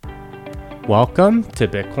Welcome to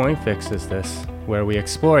Bitcoin Fixes This, where we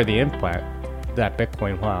explore the impact that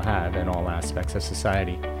Bitcoin will have in all aspects of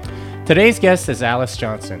society. Today's guest is Alice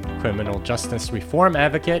Johnson, criminal justice reform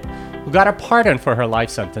advocate who got a pardon for her life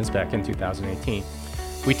sentence back in 2018.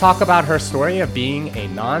 We talk about her story of being a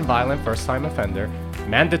non-violent first-time offender,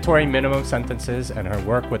 mandatory minimum sentences, and her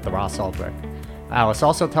work with the Ross Ulbricht. Alice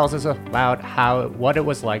also tells us about what it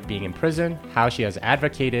was like being in prison, how she has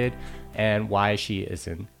advocated, and why she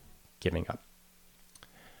isn't giving up.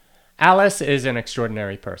 Alice is an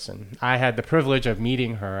extraordinary person. I had the privilege of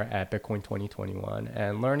meeting her at Bitcoin 2021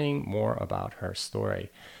 and learning more about her story.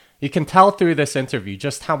 You can tell through this interview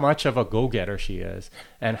just how much of a go-getter she is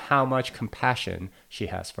and how much compassion she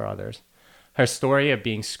has for others. Her story of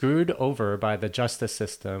being screwed over by the justice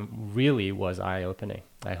system really was eye-opening.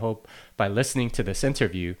 I hope by listening to this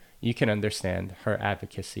interview, you can understand her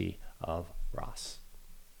advocacy of Ross.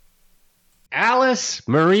 Alice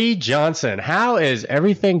Marie Johnson, how is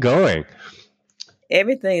everything going?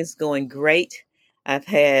 Everything is going great. I've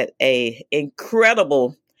had a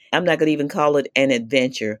incredible, I'm not going to even call it an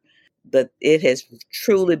adventure, but it has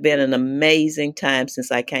truly been an amazing time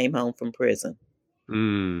since I came home from prison.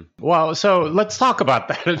 Well, so let's talk about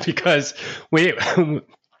that because we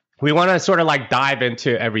want to sort of like dive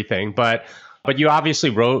into everything, but you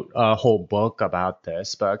obviously wrote a whole book about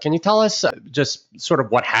this. But can you tell us just sort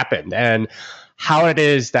of what happened and how it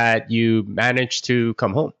is that you managed to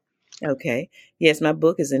come home? Okay. Yes, my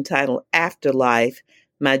book is entitled Afterlife,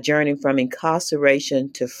 My Journey from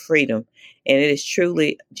Incarceration to Freedom. And it is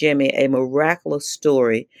truly, Jimmy, a miraculous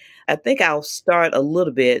story. I think I'll start a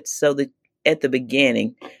little bit at the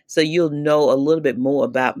beginning, so you'll know a little bit more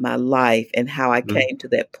about my life and how I came to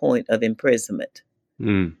that point of imprisonment.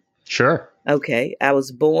 Sure. Okay. I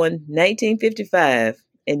was born 1955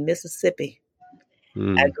 in Mississippi.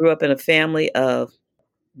 I grew up in a family of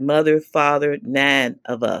mother, father, 9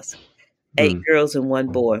 of us, 8 girls and 1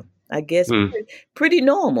 boy. I guess pretty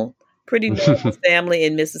normal family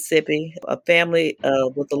in Mississippi, a family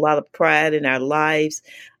with a lot of pride in our lives.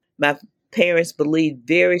 My parents believed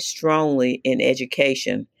very strongly in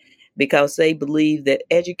education because they believed that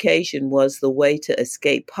education was the way to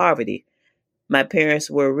escape poverty. My parents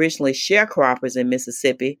were originally sharecroppers in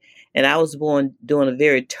Mississippi, and I was born during a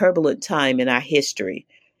very turbulent time in our history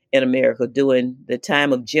in America, during the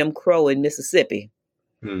time of Jim Crow in Mississippi.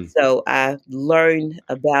 So I learned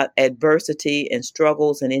about adversity and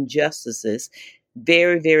struggles and injustices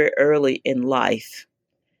very, very early in life.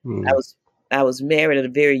 I was married at a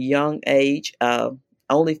very young age,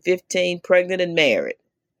 only 15, pregnant and married.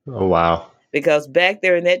 Oh, wow. Because back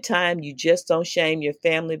there in that time, you just don't shame your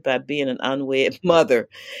family by being an unwed mother.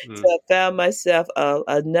 So I found myself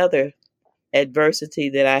another adversity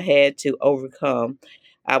that I had to overcome.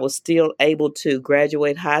 I was still able to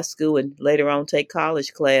graduate high school and later on take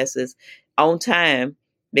college classes on time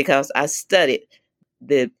because I studied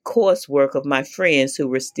the coursework of my friends who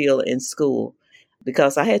were still in school.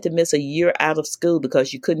 Because I had to miss a year out of school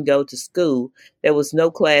because you couldn't go to school. There was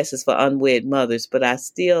no classes for unwed mothers, but I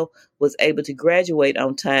still was able to graduate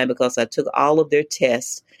on time because I took all of their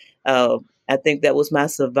tests. I think that was my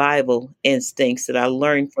survival instincts that I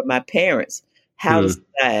learned from my parents, how to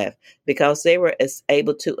survive, because they were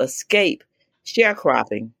able to escape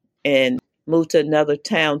sharecropping and move to another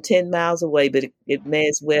town 10 miles away, but it may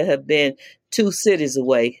as well have been 2 cities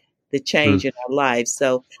away, the change in our lives.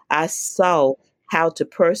 So I saw how to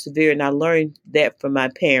persevere. And I learned that from my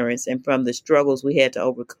parents and from the struggles we had to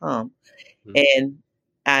overcome. And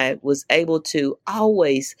I was able to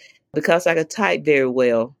always, because I could type very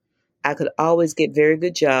well, I could always get very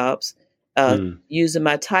good jobs using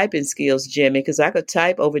my typing skills, Jimmy, because I could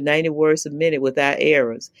type over 90 words a minute without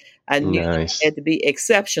errors. I knew I had to be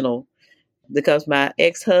exceptional because my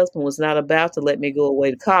ex-husband was not about to let me go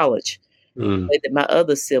away to college, but that my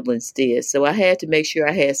other siblings did. So I had to make sure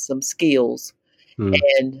I had some skills.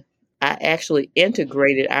 And I actually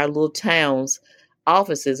integrated our little town's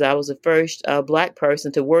offices. I was the first Black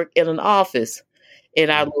person to work in an office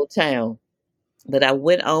in our little town. But I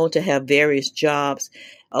went on to have various jobs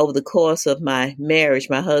over the course of my marriage.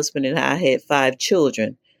 My husband and I had 5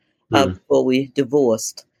 children before we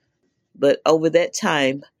divorced. But over that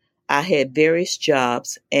time, I had various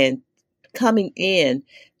jobs, and coming in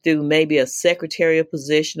through maybe a secretarial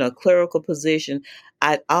position or clerical position,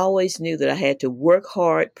 I always knew that I had to work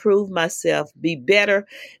hard, prove myself, be better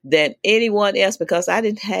than anyone else because I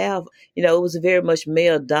didn't have, it was a very much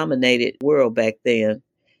male-dominated world back then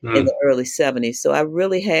in the early 70s. So I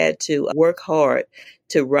really had to work hard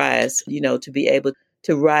to rise, to be able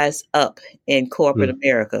to rise up in corporate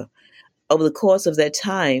America. Over the course of that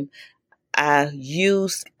time, I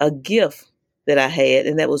used a gift that I had,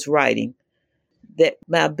 and that was writing. That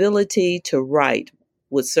my ability to write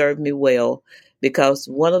would serve me well because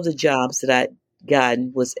one of the jobs that I'd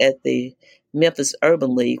gotten was at the Memphis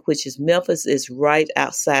Urban League, which is Memphis is right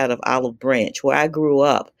outside of Olive Branch, where I grew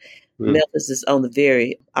up. Mm. Memphis is on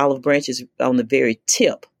the Olive Branch is on the very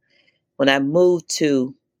tip. When I moved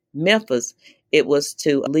to Memphis, it was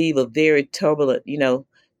to leave a very turbulent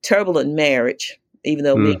marriage, even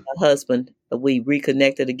though me and Mm. my husband, we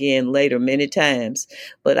reconnected again later many times.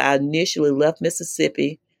 But I initially left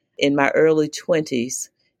Mississippi in my early 20s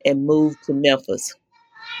and moved to Memphis.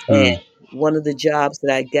 And Mm. one of the jobs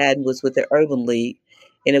that I got was with the Urban League,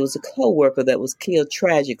 and it was a coworker that was killed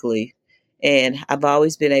tragically. And I've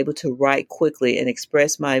always been able to write quickly and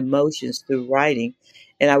express my emotions through writing.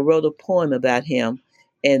 And I wrote a poem about him.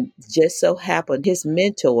 And just so happened his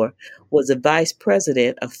mentor was a vice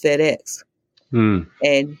president of FedEx. Mm.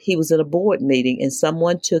 And he was at a board meeting, and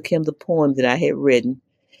someone took him the poem that I had written,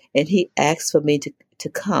 and he asked for me to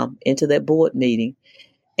come into that board meeting.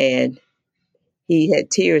 And he had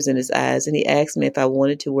tears in his eyes, and he asked me if I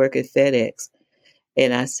wanted to work at FedEx.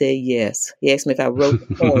 And I said yes. He asked me if I wrote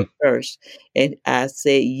the poem first, and I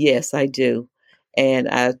said yes, I do. And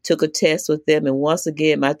I took a test with them, and once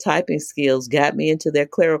again, my typing skills got me into their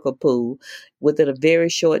clerical pool. Within a very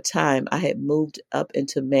short time, I had moved up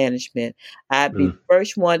into management. I'd be Mm. the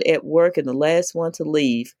first one at work and the last one to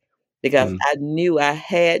leave because Mm. I knew I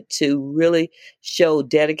had to really show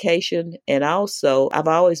dedication. And also, I've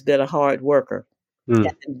always been a hard worker. Mm.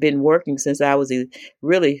 I've been working since I was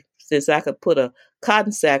really since I could put a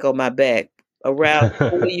cotton sack on my back. Around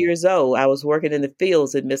 4 years old, I was working in the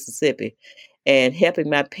fields in Mississippi and helping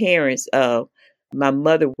my parents. My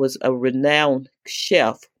mother was a renowned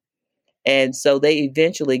chef, and so they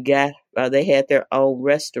eventually they had their own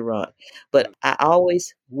restaurant. But I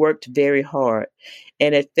always worked very hard.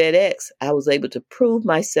 And at FedEx, I was able to prove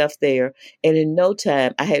myself there. And in no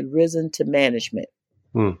time, I had risen to management.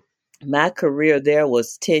 Mm. My career there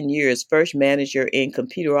was 10 years, first manager in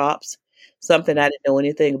computer ops, something I didn't know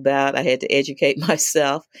anything about. I had to educate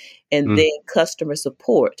myself, and Mm. then customer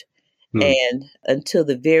support. Mm. And until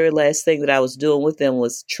the very last thing that I was doing with them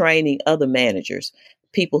was training other managers,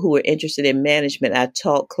 people who were interested in management. I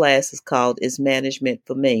taught classes called Is Management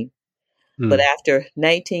for Me? But Mm. after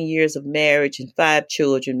 19 years of marriage and 5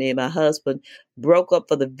 children, me and my husband broke up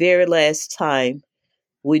for the very last time.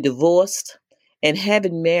 We divorced, and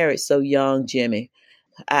having married so young, Jimmy,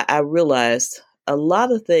 I realized a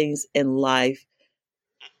lot of things in life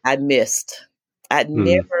I missed. I'd Mm.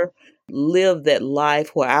 never lived that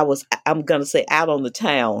life where I'm going to say, out on the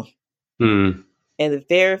town. Mm. And the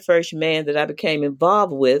very first man that I became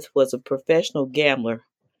involved with was a professional gambler.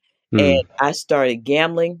 And Mm. I started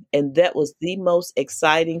gambling, and that was the most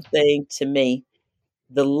exciting thing to me.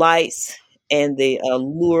 The lights and the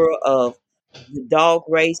allure of the dog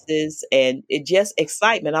races, and it just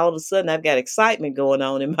excitement. All of a sudden, I've got excitement going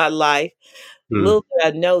on in my life. Mm. Little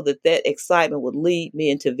did I know that that excitement would lead me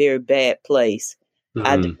into a very bad place.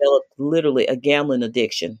 I Mm. developed literally a gambling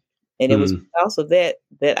addiction, and it was Mm. because of that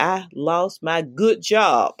that I lost my good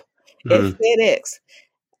job at Mm. FedEx.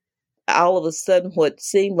 All of a sudden, what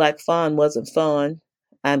seemed like fun wasn't fun.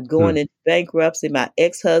 I'm going Mm. into bankruptcy. My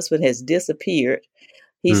ex-husband has disappeared.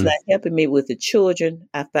 He's not Mm. helping me with the children.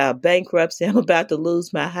 I filed bankruptcy. I'm about to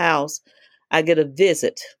lose my house. I get a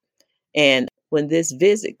visit. And when this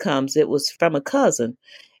visit comes, it was from a cousin.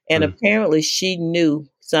 And Mm. apparently she knew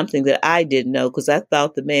something that I didn't know because I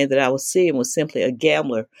thought the man that I was seeing was simply a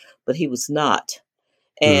gambler, but he was not.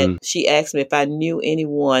 And Mm. she asked me if I knew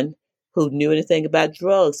anyone who knew anything about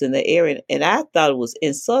drugs in the area. And I thought it was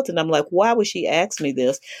insulting. I'm like, why would she ask me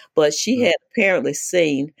this? But she Mm. had apparently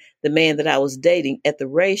seen the man that I was dating at the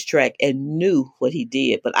racetrack and knew what he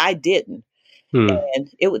did, but I didn't. Mm. And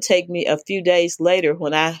it would take me a few days later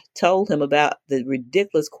when I told him about the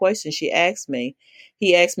ridiculous question she asked me.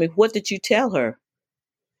 He asked me, what did you tell her?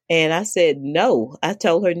 And I said, no. I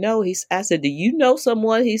told her no. I said, do you know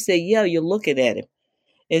someone? He said, yeah, you're looking at him.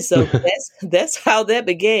 And so that's how that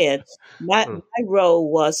began. Mm. My role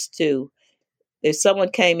was to, if someone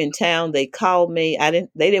came in town, they called me.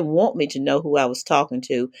 They didn't want me to know who I was talking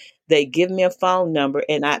to. They give me a phone number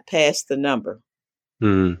and I pass the number.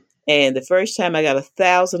 Mm. And the first time I got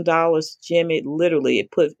 $1,000, Jimmy, literally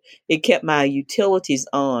it kept my utilities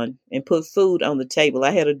on and put food on the table.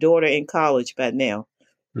 I had a daughter in college by now.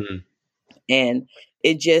 Mm. And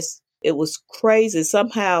it was crazy.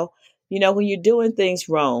 Somehow, when you're doing things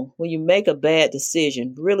wrong, when you make a bad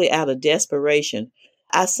decision, really out of desperation,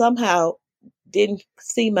 I somehow didn't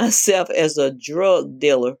see myself as a drug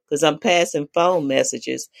dealer because I'm passing phone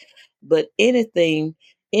messages, but anything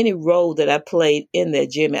any role that I played in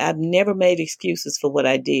that, Jimmy, I've never made excuses for what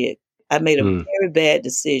I did. I made a Mm. very bad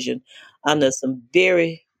decision under some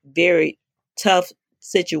very, very tough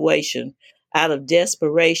situation out of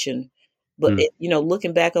desperation. But, Mm.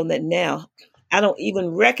 looking back on that now, I don't even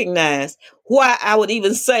recognize why I would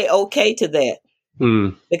even say okay to that,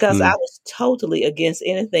 Mm. because I Mm. was totally against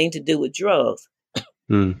anything to do with drugs.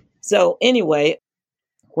 Mm. So, anyway,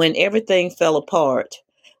 when everything fell apart,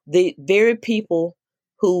 the very people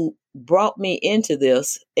who brought me into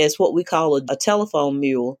this as what we call a telephone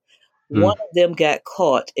mule, one Mm. of them got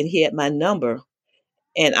caught and he had my number,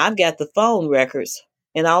 and I've got the phone records,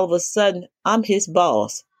 and all of a sudden I'm his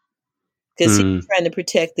boss because he's Mm. trying to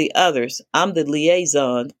protect the others. I'm the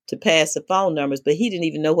liaison to pass the phone numbers, but he didn't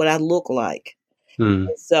even know what I look like. Mm.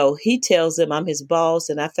 So he tells them I'm his boss,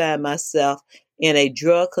 and I find myself in a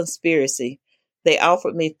drug conspiracy. They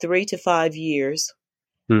offered me 3 to 5 years.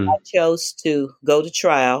 I Mm. chose to go to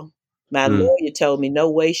trial. My Mm. lawyer told me, no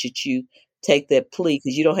way should you take that plea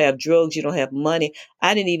because you don't have drugs, you don't have money.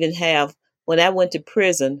 I didn't even have, when I went to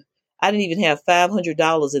prison, I didn't even have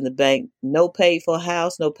 $500 in the bank. No paid for a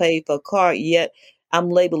house, no paid for a car, yet I'm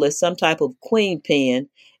labeled as some type of queen pin.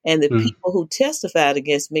 And the Mm. people who testified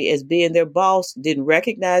against me as being their boss didn't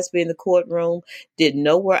recognize me in the courtroom, didn't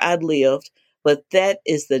know where I lived. But that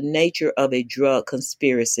is the nature of a drug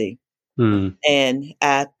conspiracy. Mm. And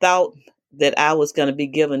I thought that I was going to be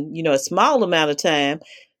given, a small amount of time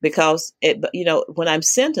because, when I'm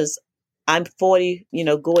sentenced, I'm 40,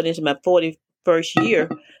 going into my 41st year.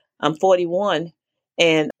 I'm 41.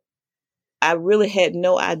 And I really had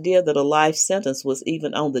no idea that a life sentence was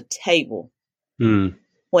even on the table. Mm.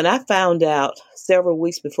 When I found out several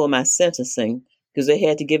weeks before my sentencing, because they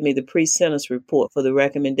had to give me the pre sentence report for the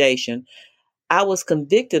recommendation, I was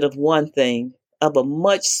convicted of one thing, of a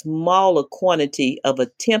much smaller quantity of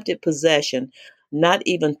attempted possession, not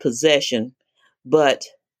even possession. But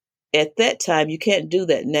at that time, you can't do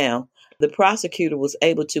that now. The prosecutor was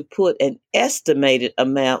able to put an estimated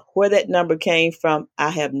amount. Where that number came from,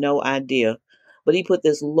 I have no idea. But he put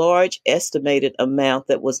this large estimated amount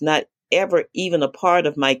that was not ever even a part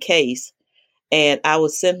of my case. And I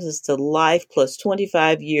was sentenced to life plus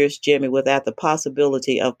 25 years, Jimmy, without the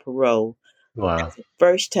possibility of parole. Wow.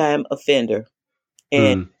 First time offender.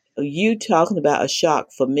 And Mm. you talking about a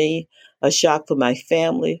shock for me, a shock for my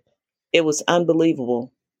family. It was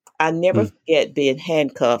unbelievable. I never Mm. forget being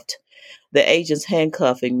handcuffed, the agents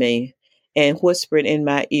handcuffing me and whispering in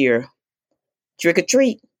my ear, trick or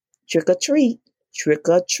treat, trick or treat, trick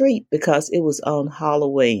or treat, because it was on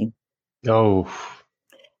Halloween. Oh.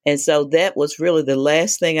 And so that was really the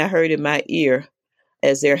last thing I heard in my ear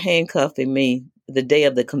as they're handcuffing me the day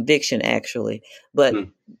of the conviction, actually. But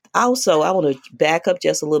Mm. also, I want to back up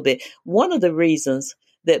just a little bit. One of the reasons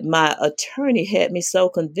that my attorney had me so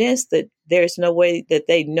convinced that there's no way that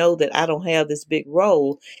they know that I don't have this big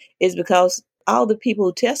role is because all the people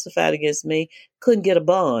who testified against me couldn't get a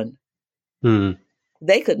bond. Mm.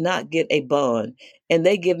 They could not get a bond, and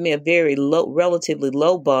they give me a very low, relatively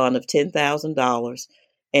low bond of $10,000,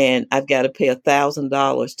 and I've got to pay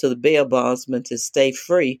 $1,000 to the bail bondsman to stay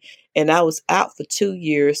free. And I was out for 2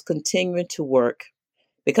 years, continuing to work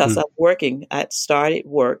because Mm. I'm working. I started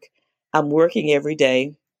work. I'm working every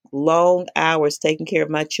day, long hours taking care of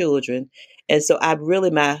my children. And so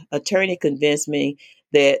my attorney convinced me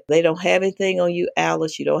that they don't have anything on you,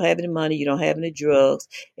 Alice. You don't have any money. You don't have any drugs.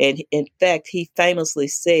 And in fact, he famously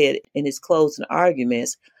said in his closing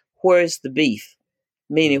arguments, where's the beef?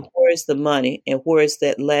 Meaning, Mm. where's the money and where's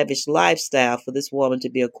that lavish lifestyle for this woman to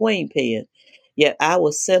be a queen pin? Yet I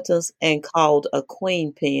was sentenced and called a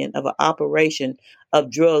queen pin of an operation of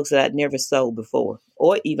drugs that I'd never sold before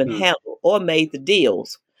or even Mm. handled or made the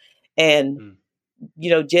deals. And,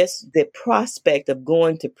 Mm. just the prospect of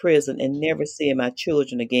going to prison and never seeing my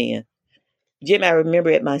children again. Jim, I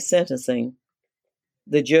remember at my sentencing,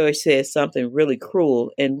 the judge said something really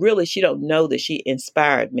cruel. And really, she don't know that she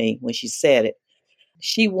inspired me when she said it.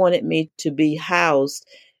 She wanted me to be housed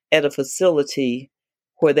at a facility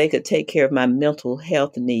where they could take care of my mental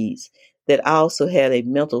health needs that also had a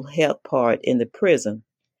mental health part in the prison.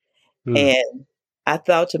 Mm. And I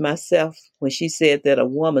thought to myself when she said that a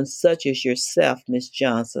woman such as yourself, Miss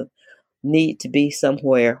Johnson, need to be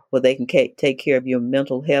somewhere where they can take care of your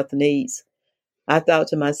mental health needs. I thought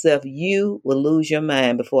to myself, you will lose your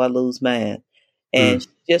mind before I lose mine. And Mm.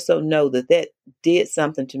 she just don't know that that did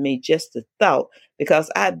something to me, just the thought,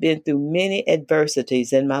 because I've been through many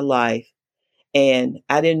adversities in my life and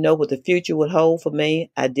I didn't know what the future would hold for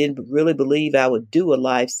me. I didn't really believe I would do a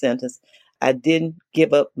life sentence. I didn't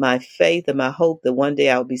give up my faith and my hope that one day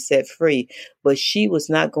I would be set free. But she was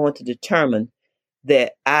not going to determine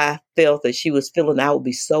that I felt that she was feeling I would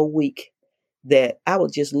be so weak that I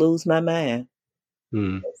would just lose my mind.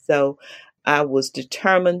 Mm. So I was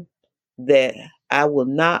determined that I will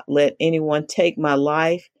not let anyone take my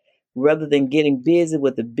life. Rather than getting busy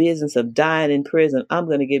with the business of dying in prison, I'm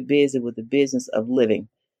going to get busy with the business of living.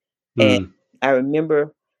 And Mm. I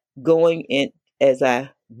remember going in as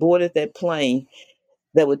I boarded that plane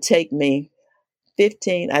that would take me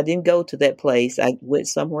 15. I didn't go to that place. I went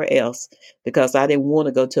somewhere else because I didn't want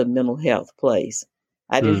to go to a mental health place.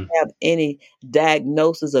 I didn't Mm. have any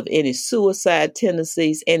diagnosis of any suicide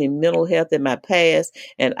tendencies, any mental health in my past,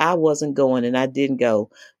 and I wasn't going and I didn't go.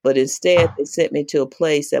 But instead, they sent me to a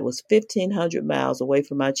place that was 1,500 miles away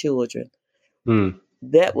from my children. Mm.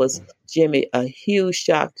 That was, Jimmy, a huge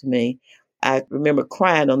shock to me. I remember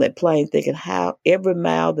crying on that plane, thinking how every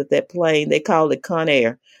mile that plane, they call it Con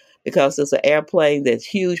Air, because it's an airplane, that's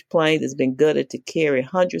huge plane that's been gutted to carry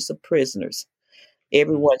hundreds of prisoners,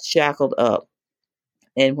 everyone shackled up.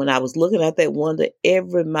 And when I was looking at that wonder,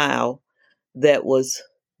 every mile that was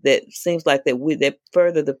that seems like that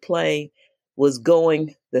further the plane was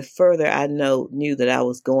going, the further I knew that I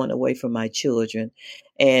was going away from my children.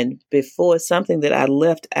 And before, something that I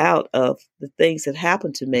left out of the things that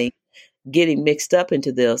happened to me, getting mixed up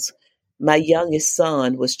into this, my youngest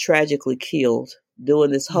son was tragically killed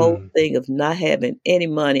doing this whole Mm. thing of not having any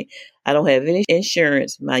money. I don't have any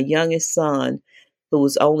insurance. My youngest son, who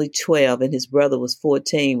was only 12 and his brother was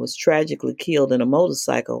 14, was tragically killed in a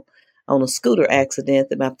motorcycle on a scooter accident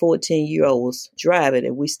that my 14-year-old was driving.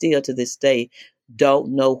 And we still to this day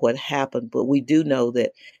don't know what happened, but we do know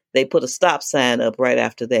that they put a stop sign up right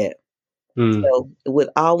after that. Mm. So, with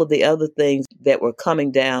all of the other things that were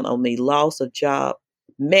coming down on me, loss of job,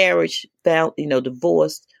 marriage,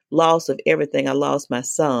 divorce, loss of everything, I lost my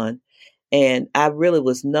son. And I really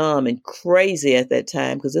was numb and crazy at that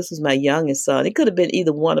time because this was my youngest son. It could have been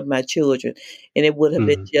either one of my children, and it would have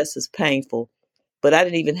been Mm. just as painful. But I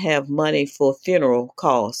didn't even have money for funeral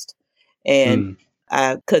cost. And Mm.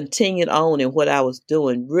 I continued on in what I was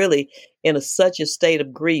doing, really in such a state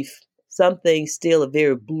of grief. Some things still are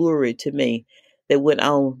very blurry to me that went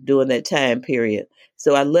on during that time period.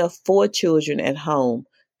 So I left 4 children at home,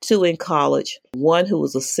 2 in college, one who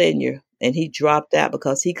was a senior, and he dropped out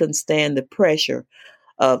because he couldn't stand the pressure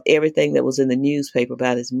of everything that was in the newspaper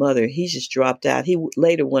about his mother. He just dropped out. He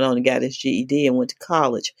later went on and got his GED and went to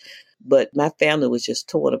college. But my family was just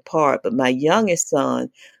torn apart. But my youngest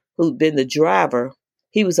son, who'd been the driver,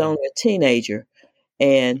 he was only a teenager,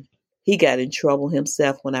 and he got in trouble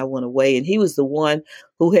himself when I went away. And he was the one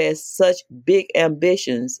who had such big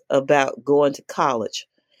ambitions about going to college.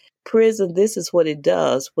 Prison, this is what it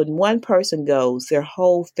does. When one person goes, their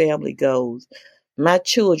whole family goes. My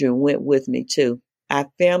children went with me too.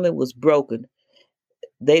 Our family was broken.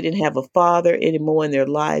 They didn't have a father anymore in their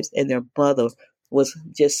lives, and their mother was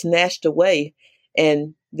just snatched away.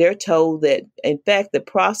 And they're told that, in fact, the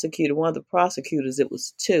prosecutor, one of the prosecutors, it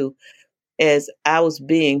was two, as I was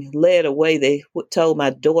being led away, they told my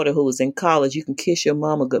daughter, who was in college, you can kiss your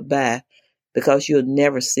mama goodbye because you'll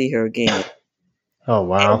never see her again. Oh, And,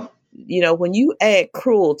 wow. when you add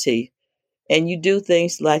cruelty and you do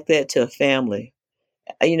things like that to a family,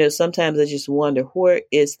 sometimes I just wonder, where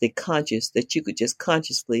is the conscious that you could just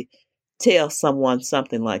consciously tell someone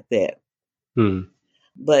something like that? Mm.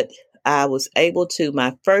 But I was able to,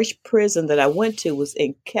 my first prison that I went to was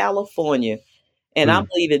in California, and I'm Mm.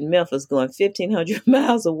 leaving Memphis going 1,500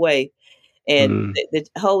 miles away. And Mm. the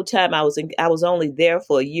whole time I was only there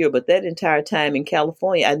for a year, but that entire time in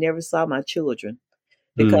California, I never saw my children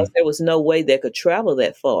because Mm. there was no way they could travel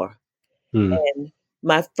that far. Mm. And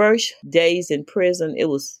my first days in prison, it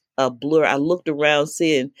was a blur. I looked around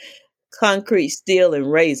seeing concrete, steel,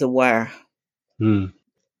 and razor wire. Mm.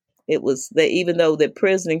 It was that, even though the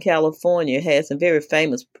prison in California had some very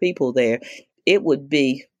famous people there, it would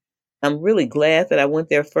be, I'm really glad that I went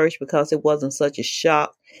there first because it wasn't such a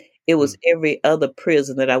shock. It was Mm. every other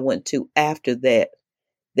prison that I went to after that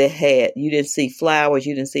you didn't see flowers,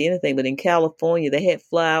 you didn't see anything. But in California, they had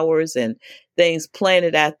flowers and things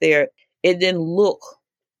planted out there. It didn't look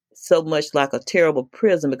so much like a terrible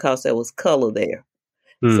prison because there was color there.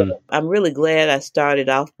 So Mm. I'm really glad I started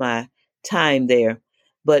off my time there.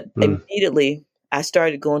 But Mm. immediately I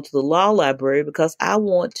started going to the law library because I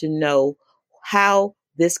want to know how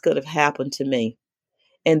this could have happened to me.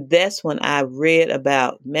 And that's when I read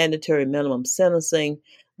about mandatory minimum sentencing,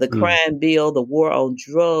 the Mm. crime bill, the war on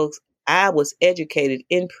drugs. I was educated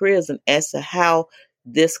in prison as to how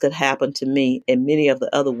this could happen to me and many of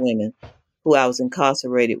the other women who I was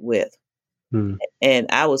incarcerated with. Mm. And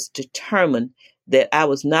I was determined that I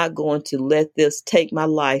was not going to let this take my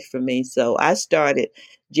life from me. So I started,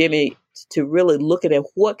 Jimmy, to really looking at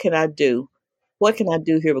what can I do? What can I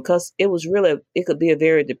do here? Because it was really, it could be a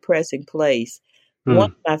very depressing place. One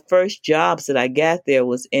Mm. of my first jobs that I got there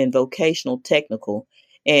was in vocational technical,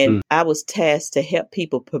 and Mm. I was tasked to help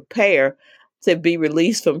people prepare to be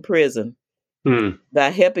released from prison Mm. by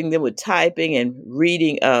helping them with typing and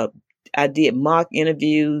reading. I did mock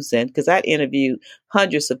interviews, and because I'd interviewed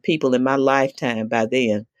hundreds of people in my lifetime by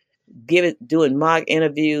then, doing mock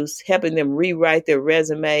interviews, helping them rewrite their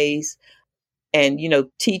resumes, and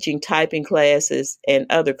teaching typing classes and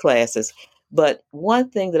other classes. But one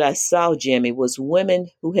thing that I saw, Jimmy, was women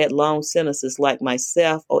who had long sentences like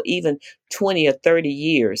myself, or even 20 or 30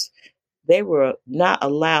 years. They were not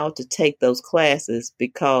allowed to take those classes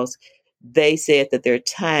because they said that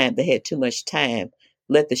they had too much time.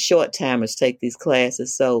 Let the short timers take these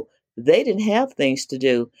classes. So they didn't have things to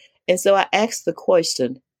do. And so I asked the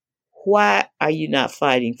question, why are you not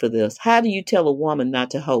fighting for this? How do you tell a woman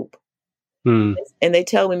not to hope? Mm. And they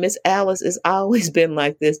tell me, Miss Alice, it's always been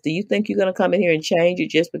like this. Do you think you're going to come in here and change it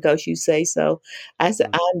just because you say so? I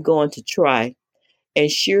said, Mm. I'm going to try.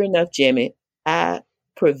 And sure enough, Jimmy, I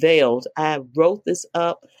prevailed. I wrote this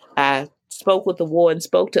up. I spoke with the warden,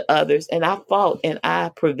 spoke to others, and I fought and I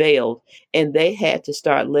prevailed. And they had to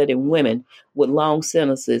start letting women with long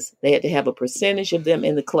sentences, they had to have a percentage of them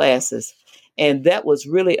in the classes. And that was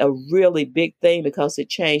really a really big thing because it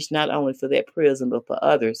changed not only for that prison, but for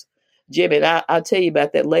others. Jimmy, and I'll tell you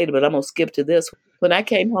about that later, but I'm going to skip to this. When I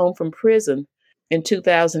came home from prison in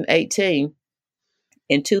 2018,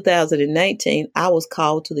 in 2019, I was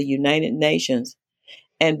called to the United Nations.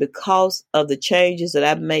 And because of the changes that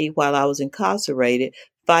I made while I was incarcerated,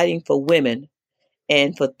 fighting for women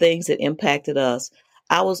and for things that impacted us,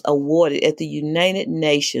 I was awarded at the United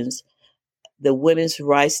Nations the Women's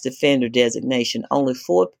Rights Defender designation. Only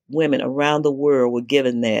 4 women around the world were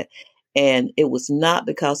given that. And it was not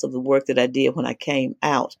because of the work that I did when I came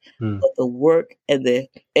out, Mm. but the work and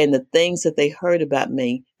the things that they heard about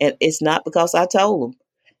me. And it's not because I told them.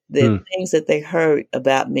 The Mm. things that they heard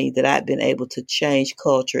about me, that I'd been able to change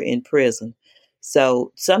culture in prison.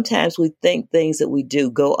 So sometimes we think things that we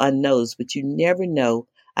do go unnoticed, but you never know.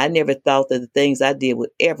 I never thought that the things I did would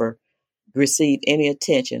ever receive any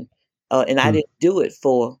attention. And I Mm. didn't do it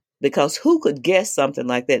for, because who could guess something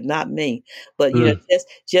like that? Not me. But Mm.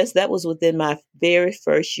 just that was within my very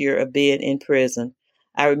first year of being in prison.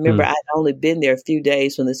 I remember Mm. I'd only been there a few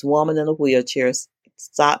days when this woman in a wheelchair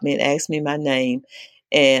stopped me and asked me my name.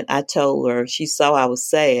 And I told her, she saw I was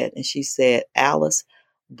sad, and she said, Alice,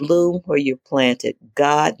 bloom where you're planted.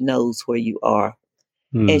 God knows where you are.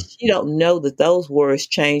 And Mm. she don't know that those words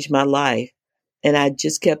changed my life. And I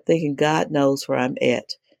just kept thinking, God knows where I'm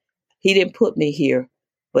at. He didn't put me here,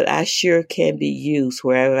 but I sure can be used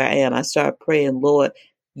wherever I am. I started praying, Lord,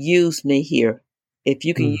 use me here. If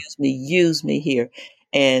you can Mm. use me here.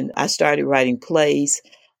 And I started writing plays.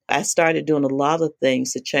 I started doing a lot of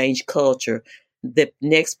things to change culture. The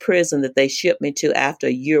next prison that they shipped me to after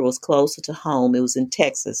a year was closer to home. It was in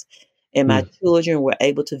Texas. And my Mm. children were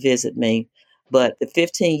able to visit me. But the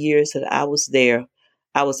 15 years that I was there,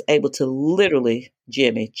 I was able to literally,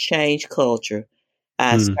 Jimmy, change culture.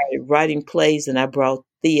 I Mm. started writing plays, and I brought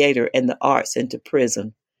theater and the arts into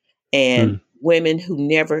prison. And Mm. women who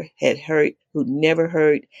never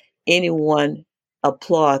heard anyone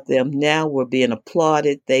applaud them, now were being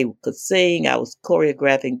applauded. They could sing. I was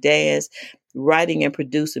choreographing dance, writing and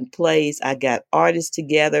producing plays. I got artists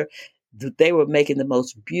together. They were making the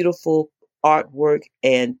most beautiful artwork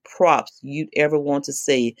and props you'd ever want to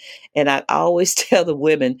see. And I'd always tell the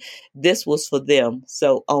women this was for them.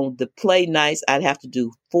 So on the play nights, I'd have to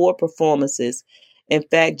do 4 performances. In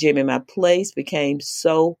fact, Jimmy, my plays became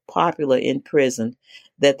so popular in prison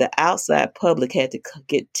that the outside public had to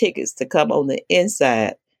get tickets to come on the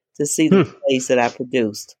inside to see the Mm. plays that I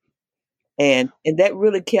produced. And that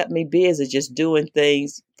really kept me busy, just doing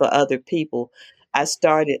things for other people. I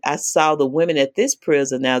saw the women at this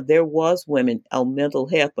prison. Now, there was women on mental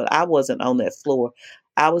health, but I wasn't on that floor.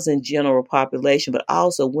 I was in general population, but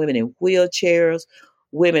also women in wheelchairs,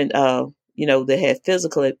 women that had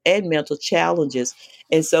physical and mental challenges.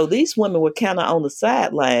 And so these women were kind of on the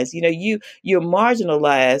sidelines. You're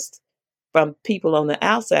marginalized from people on the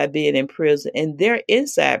outside being in prison, and they're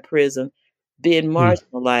inside prison being Mm.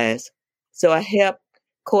 marginalized. So I helped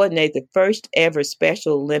coordinate the first ever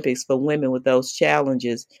Special Olympics for women with those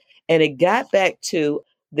challenges. And it got back to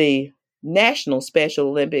the National Special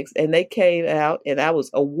Olympics, and they came out, and I was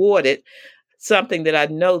awarded something that I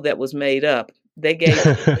know that was made up. They gave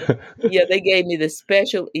they gave me the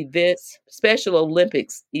Special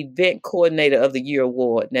Olympics Event Coordinator of the Year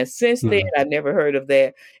award. Now, since then, Mm, I never heard of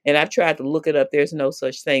that, and I've tried to look it up. There's no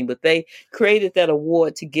such thing, but they created that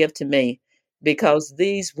award to give to me because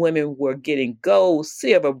these women were getting gold,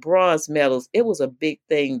 silver, bronze medals. It was a big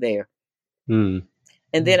thing there. mm,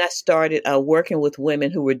 And mm, then I started working with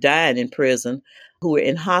women who were dying in prison, who were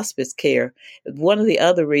in hospice care. One of the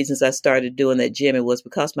other reasons I started doing that, Jimmy, was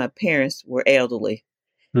because my parents were elderly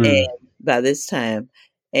and mm, by this time.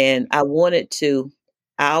 And I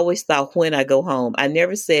always thought when I go home. I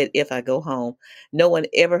never said if I go home. No one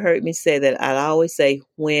ever heard me say that. I'd always say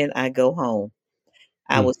when I go home.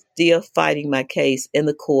 I mm, was still fighting my case in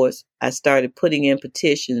the courts. I started putting in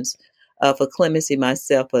petitions for clemency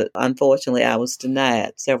myself, but unfortunately, I was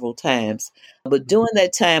denied several times. But during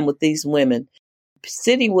that time with these women,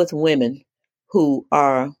 sitting with women who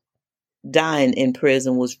are dying in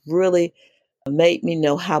prison was really made me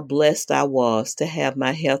know how blessed I was to have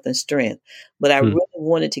my health and strength. But I mm, really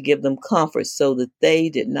wanted to give them comfort so that they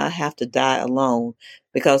did not have to die alone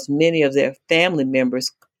because many of their family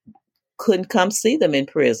members couldn't come see them in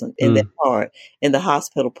prison in that mm, part, in the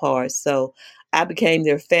hospital part. So I became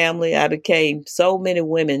their family. I became so many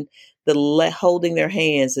women holding their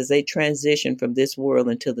hands as they transitioned from this world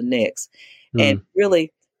into the next. And mm,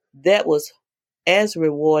 really, that was as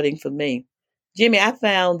rewarding for me. Jimmy, I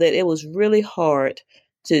found that it was really hard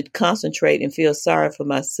to concentrate and feel sorry for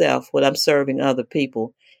myself when I'm serving other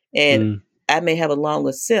people. And mm, I may have a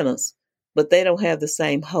longer sentence, but they don't have the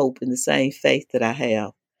same hope and the same faith that I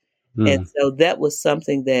have. And mm, so that was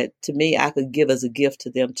something that to me I could give as a gift to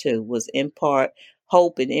them too, was impart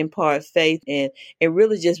hope and impart faith and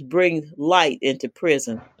really just bring light into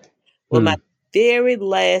prison. Well, my mm. very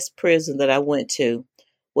last prison that I went to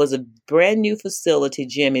was a brand new facility,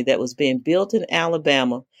 Jimmy, that was being built in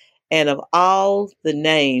Alabama. And of all the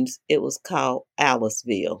names, it was called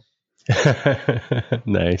Aliceville.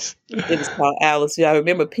 Nice. It was called Aliceville. I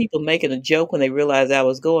remember people making a joke when they realized I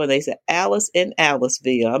was going. They said, Alice in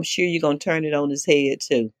Aliceville. I'm sure you're going to turn it on his head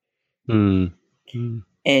too. Mm, mm,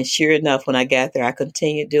 And sure enough, when I got there, I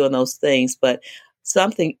continued doing those things. But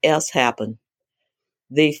something else happened.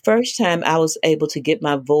 The first time I was able to get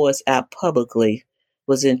my voice out publicly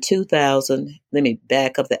was in 2000. Let me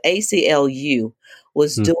back up. The ACLU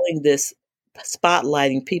was mm, doing this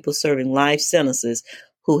spotlighting people serving life sentences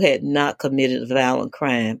who had not committed a violent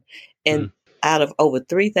crime. And mm, out of over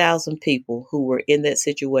 3,000 people who were in that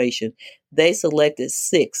situation, they selected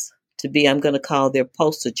six to be, I'm going to call their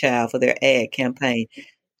poster child for their ad campaign.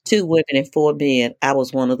 Two women and four men. I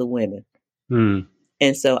was one of the women. mm,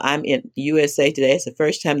 And so I'm in USA Today. It's the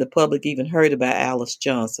first time the public even heard about Alice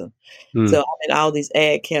Johnson. So mm, I'm in all these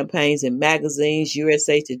ad campaigns in magazines,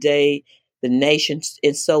 USA Today, The Nation,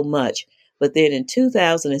 and so much. But then in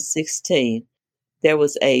 2016, there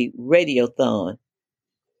was a radiothon,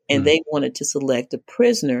 and mm, they wanted to select a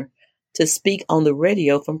prisoner to speak on the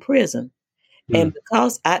radio from prison. And mm,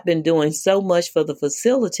 because I'd been doing so much for the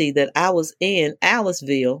facility that I was in,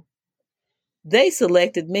 Aliceville, they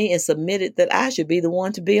selected me and submitted that I should be the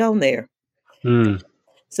one to be on there. mm,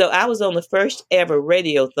 So I was on the first ever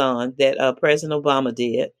radiothon that President Obama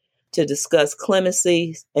did to discuss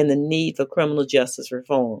clemency and the need for criminal justice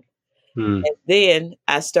reform. mm, And then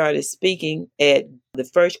I started speaking at the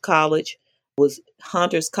first college was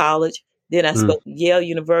Hunter's College. Then I mm, spoke at Yale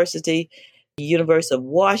University, University of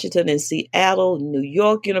Washington in Seattle, New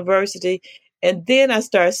York University. And then I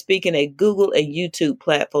started speaking at Google and YouTube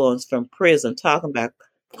platforms from prison, talking about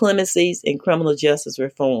clemencies and criminal justice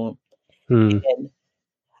reform. mm, And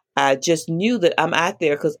I just knew that I'm out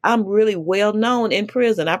there because I'm really well known in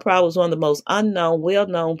prison. I probably was one of the most unknown, well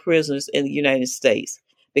known prisoners in the United States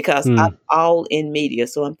because I'm mm, all in media.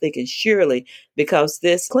 So I'm thinking surely because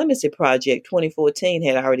this Clemency Project 2014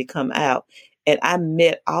 had already come out and I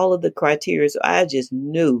met all of the criteria. So I just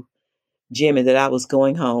knew, Jimmy, that I was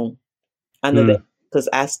going home. I know that mm, because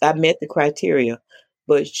I met the criteria.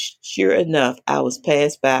 But sure enough, I was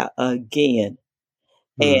passed by again.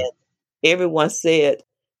 And mm, everyone said,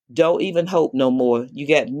 don't even hope no more. You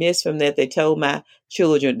got missed from that. They told my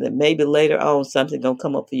children that maybe later on something gonna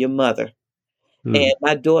come up for your mother. And mm,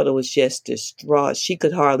 my daughter was just distraught. She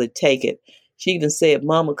could hardly take it. She even said,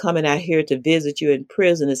 Mama, coming out here to visit you in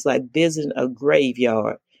prison is like visiting a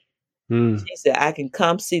graveyard. mm, She said, I can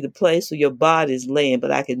come see the place where your body is laying,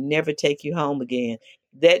 but I can never take you home again.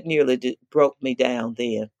 That nearly broke me down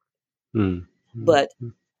then. mm, mm, But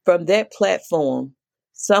from that platform,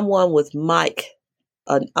 someone with Mike,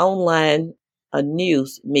 an online a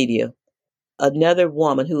news media, another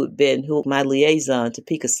woman who my liaison,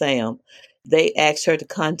 Topeka Sam, they asked her to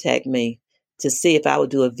contact me to see if I would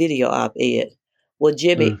do a video op-ed. Well,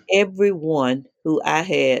 Jimmy, everyone who I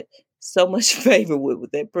had so much favor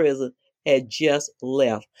with that prison had just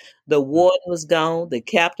left. The warden was gone, the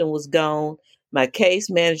captain was gone, my case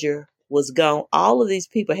manager was gone. All of these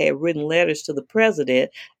people had written letters to the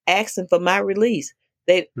president asking for my release.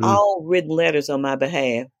 They'd all written letters on my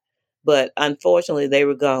behalf, but unfortunately they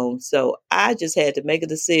were gone. So I just had to make a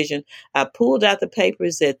decision. I pulled out the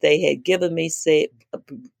papers that they had given me, said,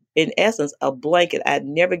 in essence, a blanket. I'd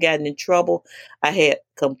never gotten in trouble. I had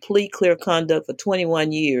complete clear conduct for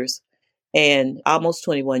 21 years and almost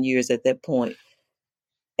 21 years at that point.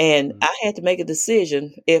 And I had to make a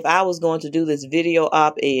decision if I was going to do this video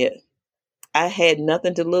op-ed. I had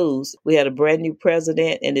nothing to lose. We had a brand new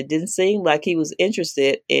president, and it didn't seem like he was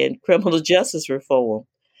interested in criminal justice reform.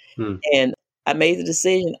 And I made the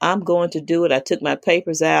decision, I'm going to do it. I took my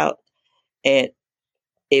papers out, and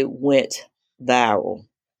it went viral.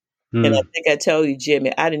 And I think I told you,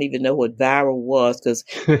 Jimmy, I didn't even know what viral was because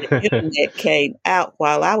the internet came out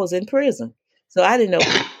while I was in prison. So I didn't know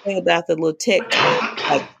anything about the little tech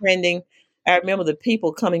like trending. I remember the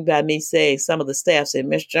people coming by me saying, some of the staff said,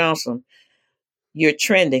 Miss Johnson, you're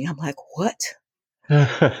trending. I'm like, what?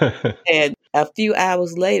 And a few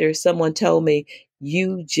hours later, someone told me,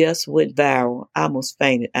 you just went viral. I almost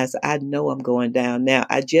fainted. I said, I know I'm going down now.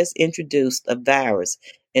 I just introduced a virus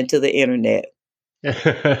into the internet. It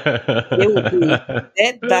would be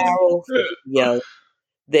that viral video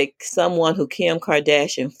that someone who Kim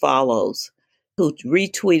Kardashian follows, who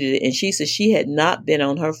retweeted it, and she said she had not been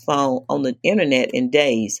on her phone on the internet in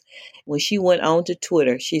days. When she went on to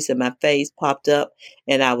Twitter, she said my face popped up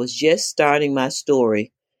and I was just starting my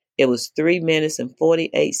story. It was 3 minutes and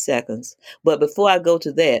 48 seconds. But before I go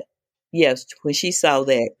to that, yes, when she saw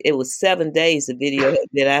that, it was 7 days the video had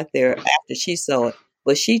been out there after she saw it.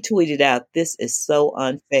 But she tweeted out, this is so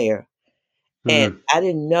unfair. And I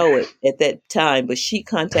didn't know it at that time, but she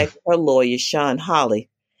contacted her lawyer, Sean Holly,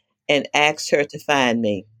 and asked her to find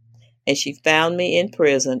me. And she found me in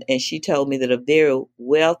prison, and she told me that a very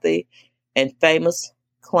wealthy and famous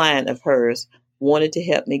client of hers wanted to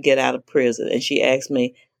help me get out of prison. And she asked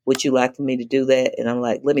me, would you like for me to do that? And I'm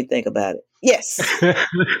like, let me think about it. Yes.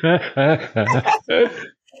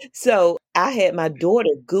 So I had my daughter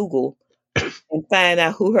Google and find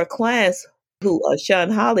out who her clients, who Sean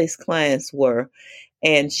Holly's clients were.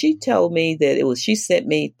 And she told me that she sent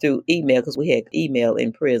me through email because we had email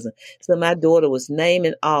in prison. So my daughter was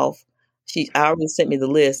naming off, she already sent me the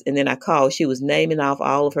list. And then I called, she was naming off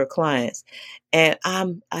all of her clients. And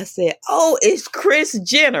I said, oh, it's Kris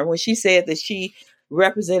Jenner, when she said that she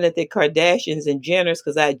represented the Kardashians and Jenners,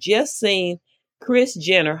 because I just seen Kris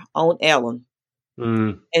Jenner on Ellen.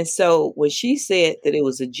 And so when she said that it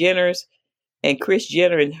was the Jenners and Kris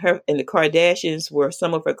Jenner and the Kardashians were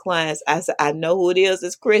some of her clients, I said, I know who it is.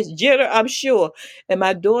 It's Kris Jenner, I'm sure. And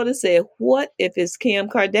my daughter said, what if it's Kim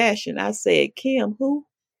Kardashian? I said, Kim who?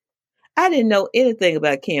 I didn't know anything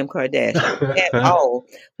about Kim Kardashian at all.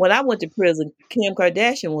 When I went to prison, Kim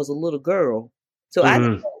Kardashian was a little girl. So I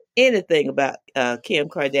didn't know anything about Kim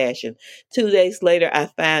Kardashian. 2 days later, I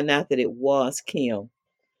found out that it was Kim.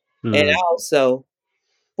 And also,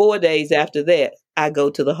 4 days after that, I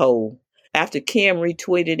go to the hole. After Kim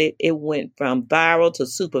retweeted it, it went from viral to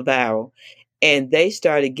super viral. And they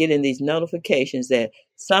started getting these notifications that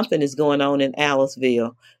something is going on in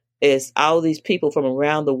Aliceville. It's all these people from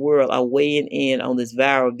around the world are weighing in on this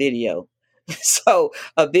viral video. So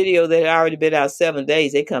a video that had already been out 7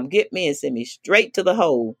 days, they come get me and send me straight to the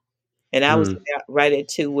hole. And I was right at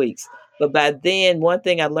 2 weeks. But by then, one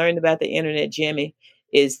thing I learned about the internet, Jimmy,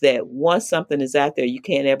 is that once something is out there, you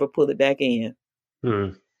can't ever pull it back in.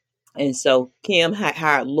 And so Kim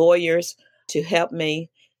hired lawyers to help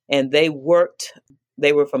me, and they were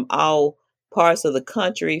from all parts of the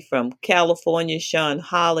country, from California, Sean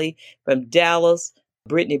Holly, from Dallas,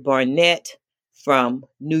 Brittany Barnett, from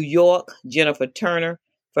New York, Jennifer Turner,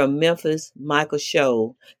 from Memphis, Michael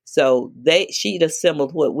Scholl. So she'd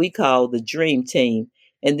assembled what we call the dream team.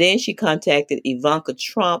 And then she contacted Ivanka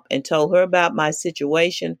Trump and told her about my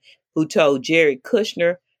situation, who told Jared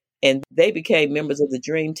Kushner, and they became members of the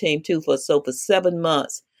dream team too. For 7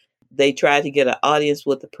 months, they tried to get an audience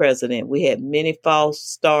with the president. We had many false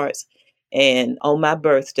starts. And on my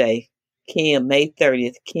birthday, May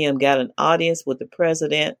 30th, Kim got an audience with the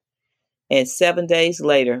president. And 7 days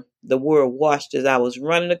later, the world watched as I was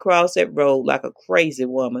running across that road like a crazy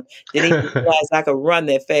woman. Didn't even realize I could run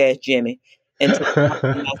that fast, Jimmy, and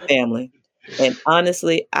to my family. And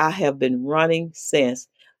honestly, I have been running since.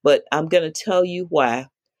 But I'm going to tell you why.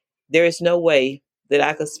 There is no way that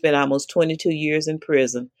I could spend almost 22 years in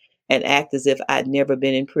prison and act as if I'd never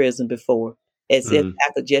been in prison before. as if Mm.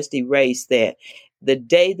 I could just erase that. The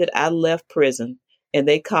day that I left prison and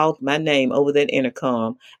they called my name over that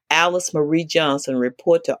intercom, Alice Marie Johnson,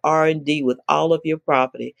 report to R&D with all of your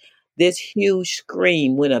property. This huge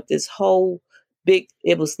scream went up. This whole big,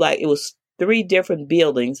 it was 3 different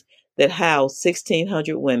buildings that housed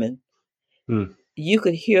 1,600 women. Mm. You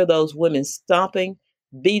could hear those women stomping,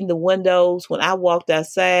 beating the windows. When I walked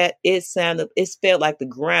outside, it felt like the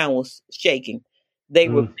ground was shaking. They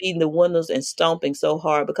were Mm. beating the windows and stomping so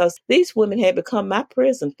hard because these women had become my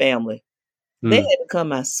prison family. They Mm. had become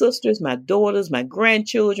my sisters, my daughters, my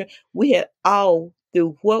grandchildren. We had all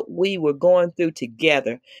through what we were going through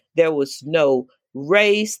together. There was no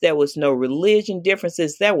race, there was no religion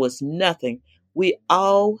differences, there was nothing. We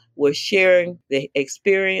all were sharing the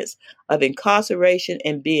experience of incarceration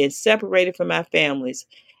and being separated from our families.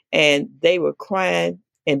 And they were crying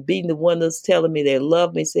and beating the windows, telling me they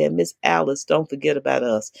loved me, saying, Miss Alice, don't forget about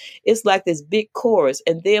us. It's like this big chorus.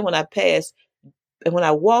 And then when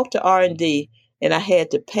I walked to R&D and I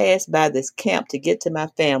had to pass by this camp to get to my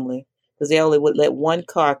family because they only would let one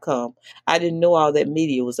car come. I didn't know all that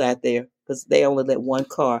media was out there because they only let one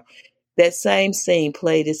car. That same scene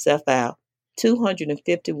played itself out.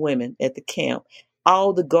 250 women at the camp.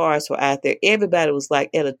 All the guards were out there. Everybody was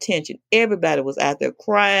like at attention. Everybody was out there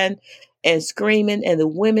crying and screaming. And the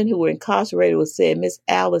women who were incarcerated were saying, Miss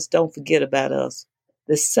Alice, don't forget about us.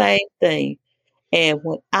 The same thing. And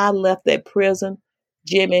when I left that prison,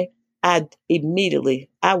 Jimmy, I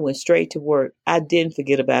went straight to work. I didn't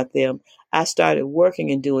forget about them. I started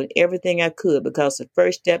working and doing everything I could because the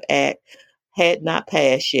First Step Act had not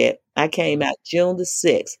passed yet. I came out June the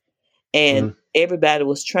 6th, and Mm. everybody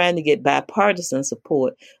was trying to get bipartisan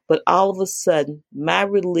support. But all of a sudden, my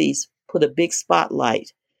release put a big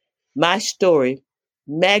spotlight. My story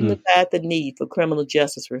Mm. magnified the need for criminal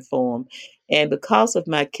justice reform. And because of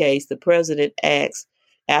my case, the president asked,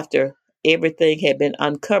 after everything had been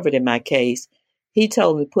uncovered in my case, he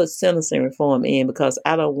told me to put sentencing reform in because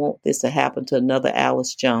I don't want this to happen to another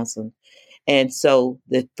Alice Johnson. And so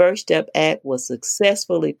the First Step Act was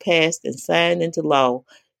successfully passed and signed into law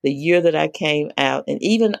the year that I came out. And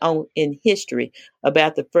even in history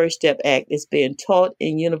about the First Step Act, it's being taught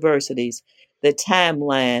in universities, the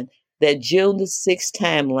timeline, that June the 6th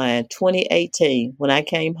timeline, 2018, when I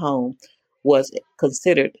came home, was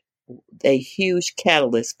considered a huge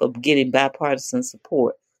catalyst for getting bipartisan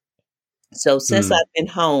support. So since Mm. I've been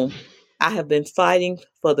home, I have been fighting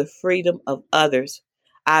for the freedom of others.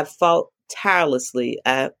 I've fought tirelessly.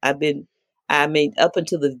 I mean, up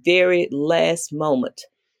until the very last moment,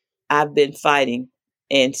 I've been fighting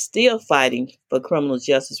and still fighting for criminal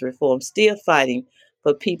justice reform, still fighting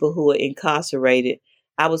for people who are incarcerated.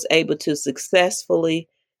 I was able to successfully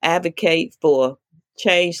advocate for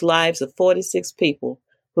changed lives of 46 people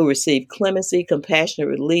who received clemency, compassionate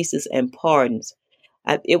releases, and pardons.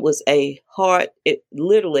 It was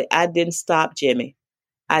literally, I didn't stop, Jimmy.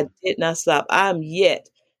 I did not stop. I'm yet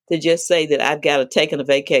to just say that I've got to take a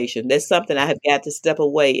vacation. That's something I have got to step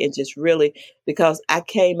away and just really, because I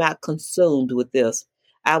came out consumed with this.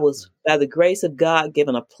 I was, by the grace of God,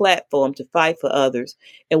 given a platform to fight for others.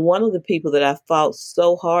 And one of the people that I fought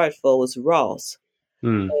so hard for was Ross.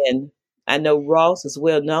 Mm. And I know Ross is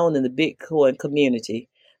well known in the Bitcoin community.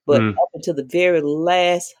 But Mm. up until the very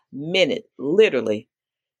last minute, literally,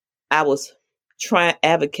 I was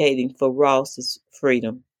advocating for Ross's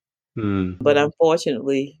freedom. Mm. But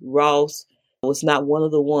unfortunately, Ross was not one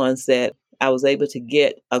of the ones that I was able to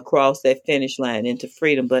get across that finish line into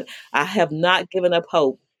freedom. But I have not given up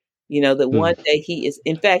hope, that one Mm. day he is.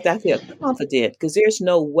 In fact, I feel confident because there's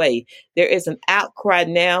no way. There is an outcry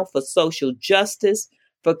now for social justice,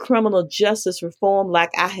 for criminal justice reform like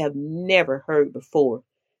I have never heard before.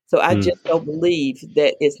 So I Mm. just don't believe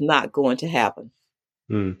that it's not going to happen.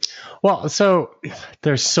 Mm. Well, so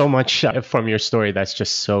there's so much from your story that's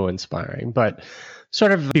just so inspiring. But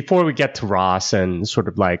sort of before we get to Ross and sort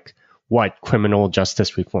of like what criminal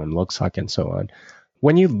justice reform looks like and so on,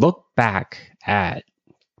 when you look back at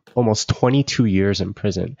almost 22 years in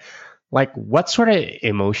prison, like what sort of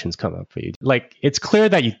emotions come up for you? Like it's clear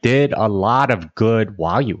that you did a lot of good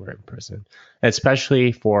while you were in prison,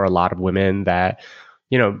 especially for a lot of women that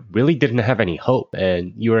really didn't have any hope,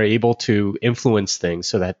 and you were able to influence things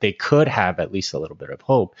so that they could have at least a little bit of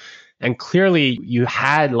hope. And clearly you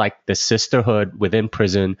had like the sisterhood within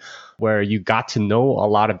prison where you got to know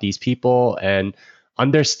a lot of these people and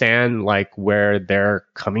understand like where they're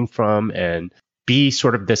coming from and be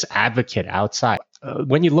sort of this advocate outside.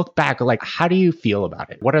 When you look back, like how do you feel about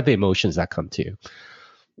it? What are the emotions that come to you?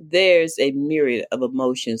 There's a myriad of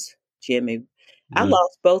emotions, Jimmy. I Mm.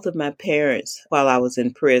 lost both of my parents while I was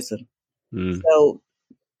in prison. Mm, So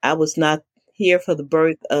I was not here for the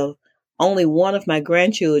birth of only one of my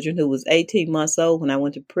grandchildren who was 18 months old when I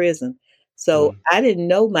went to prison. So mm, I didn't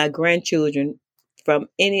know my grandchildren from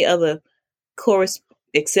any other course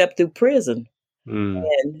except through prison. mm,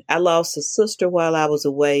 And I lost a sister while I was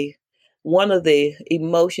away. One of the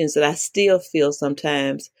emotions that I still feel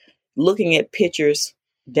sometimes looking at pictures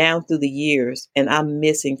down through the years, and I'm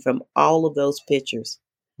missing from all of those pictures.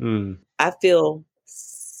 mm, I feel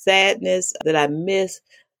sadness that I miss,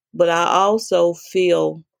 but I also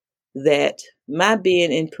feel that my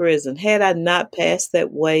being in prison, had I not passed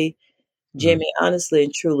that way, mm, Jimmy, honestly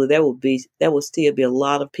and truly, there would still be a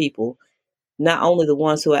lot of people, not only the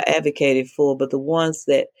ones who I advocated for, but the ones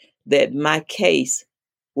that my case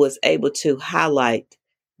was able to highlight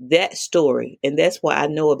that story. And that's why I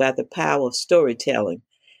know about the power of storytelling.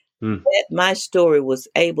 mm, That my story was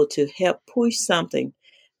able to help push something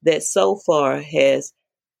that so far has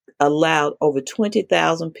allowed over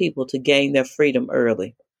 20,000 people to gain their freedom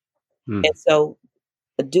early. And mm, so,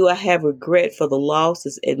 do I have regret for the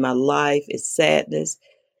losses in my life? It's sadness,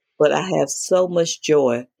 but I have so much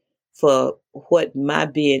joy for what my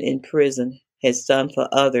being in prison has done for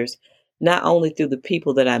others, not only through the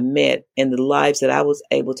people that I met and the lives that I was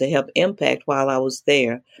able to help impact while I was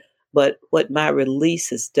there, but what my release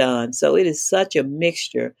has done. So it is such a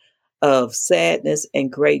mixture of sadness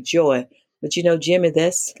and great joy. But Jimmy,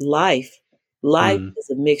 that's life. Life mm. is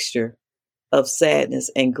a mixture of sadness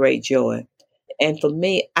and great joy. And for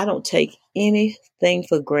me, I don't take anything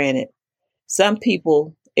for granted. Some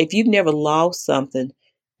people, if you've never lost something,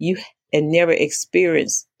 you and never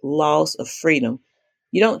experienced loss of freedom,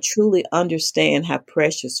 you don't truly understand how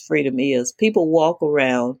precious freedom is. People walk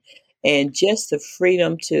around and just the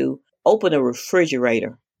freedom to open a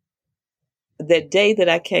refrigerator. That day that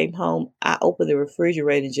I came home, I opened the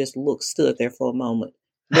refrigerator and just stood there for a moment,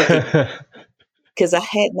 looking, because I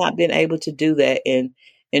had not been able to do that in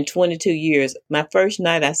 22 years. My first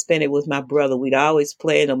night, I spent it with my brother. We'd always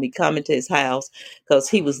planned on me coming to his house because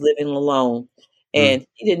he was living alone, Mm. and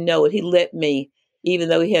he didn't know it. He let me, even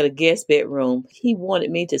though he had a guest bedroom, he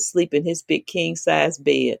wanted me to sleep in his big king size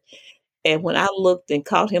bed. And when I looked and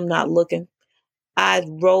caught him not looking, I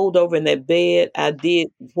rolled over in that bed. I did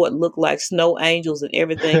what looked like snow angels and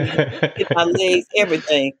everything else, hit my legs,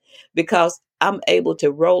 everything, because I'm able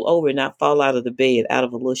to roll over and not fall out of the bed, out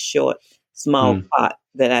of a little short, small Mm, cot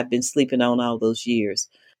that I've been sleeping on all those years.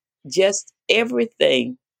 Just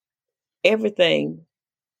everything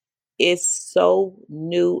is so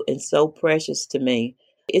new and so precious to me.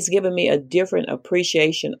 It's given me a different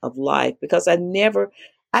appreciation of life because I never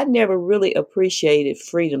really appreciated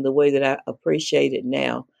freedom the way that I appreciate it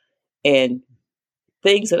now. And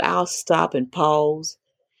things that I'll stop and pause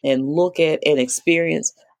and look at and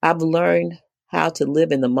experience. I've learned how to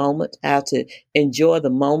live in the moment, how to enjoy the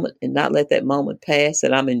moment and not let that moment pass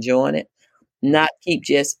that I'm enjoying it. Not keep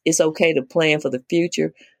just, it's okay to plan for the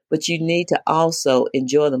future, but you need to also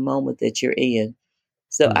enjoy the moment that you're in.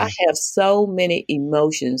 So I mm, have so many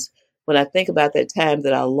emotions when I think about that time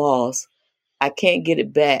that I lost. I can't get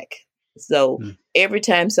it back. So mm, every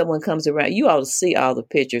time someone comes around, you ought to see all the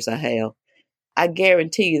pictures I have. I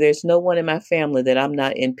guarantee you there's no one in my family that I'm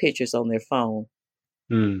not in pictures on their phone.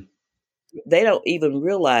 mm. They don't even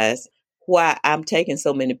realize why I'm taking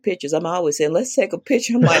so many pictures. I'm always saying, let's take a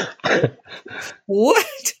picture. I'm like, what?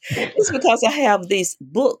 It's because I have these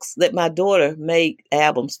books that my daughter made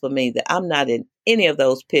albums for me that I'm not in any of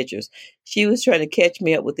those pictures. She was trying to catch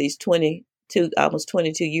me up with these 22, almost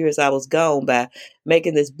 22 years I was gone by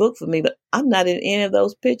making this book for me, but I'm not in any of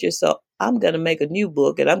those pictures. So I'm going to make a new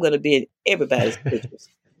book and I'm going to be in everybody's pictures.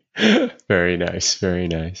 Very nice, very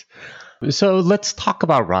nice. So let's talk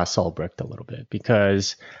about Ross Ulbricht a little bit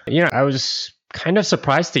because, I was kind of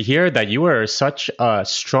surprised to hear that you were such a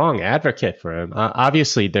strong advocate for him.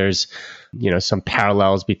 Obviously, there's, some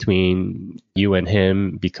parallels between you and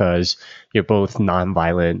him because you're both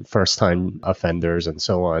nonviolent first-time offenders and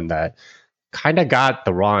so on that kind of got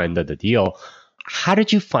the raw end of the deal. How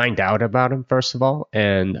did you find out about him, first of all?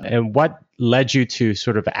 And what led you to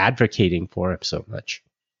sort of advocating for him so much?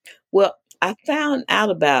 Well, I found out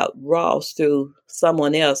about Ross through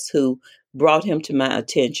someone else who brought him to my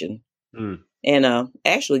attention. Mm, And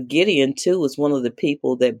actually, Gideon, too, was one of the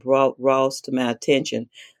people that brought Ross to my attention.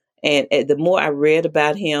 And the more I read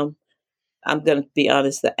about him, I'm going to be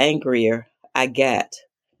honest, the angrier I got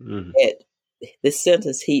mm, at the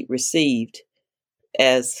sentence he received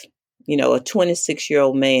as, a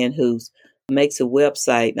 26-year-old man who makes a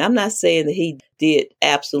website. And I'm not saying that he did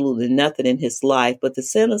absolutely nothing in his life, but the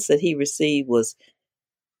sentence that he received was,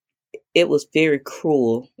 it was very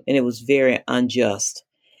cruel and it was very unjust.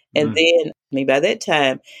 And then, by that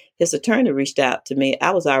time, his attorney reached out to me.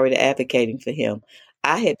 I was already advocating for him.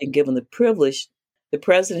 I had been given the privilege. The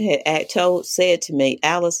president said to me,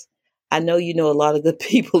 Alice, I know you know a lot of good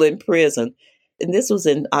people in prison. And this was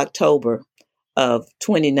in October of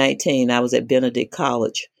 2019. I was at Benedict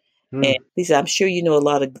College. And he said, I'm sure you know a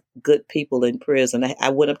lot of good people in prison. I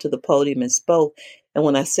went up to the podium and spoke. And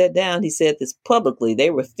when I sat down, he said this publicly. They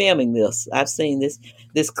were filming this. I've seen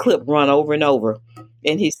this clip run over and over.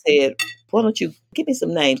 And he said, why don't you give me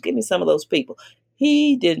some names? Give me some of those people.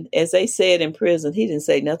 He didn't, as they said in prison, he didn't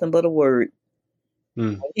say nothing but a word.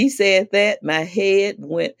 When he said that, my head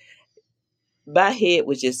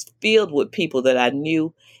was just filled with people that I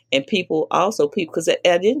knew, and people, because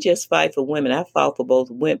I didn't just fight for women. I fought for both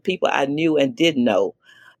people I knew and didn't know.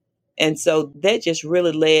 And so that just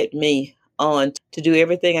really led me on to do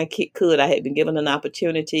everything I could. I had been given an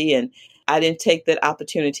opportunity, and I didn't take that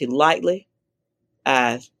opportunity lightly.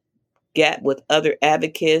 I got with other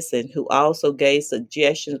advocates and who also gave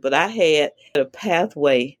suggestions, but I had a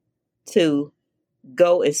pathway to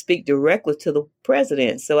go and speak directly to the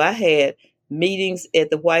president. So I had meetings at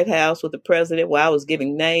the White House with the president where I was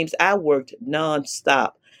giving names. I worked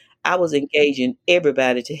nonstop. I was engaging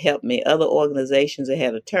everybody to help me. Other organizations that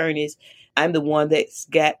had attorneys. I'm the one that's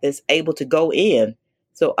able to go in.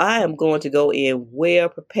 So I am going to go in well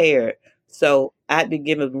prepared. So I'd been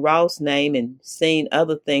given Ross' name and seen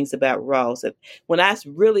other things about Ross. And when I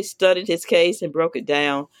really studied his case and broke it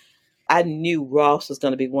down, I knew Ross was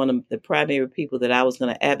going to be one of the primary people that I was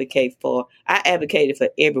going to advocate for. I advocated for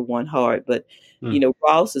everyone hard, but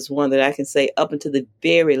Ross is one that I can say up until the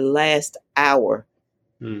very last hour,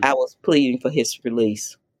 I was pleading for his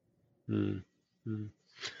release.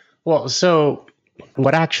 Well, so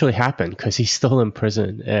what actually happened? Because he's still in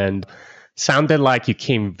prison, and sounded like you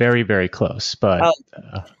came very, very close. But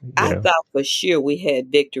I thought for sure we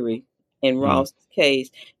had victory in Ross' case.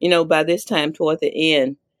 By this time, toward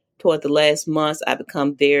the last months, I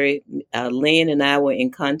become Lynn and I were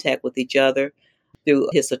in contact with each other through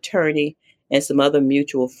his attorney and some other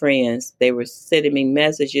mutual friends. They were sending me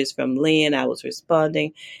messages from Lynn. I was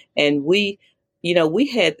responding. And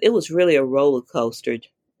it was really a roller coaster,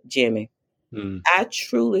 Jimmy. I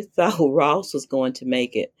truly thought Ross was going to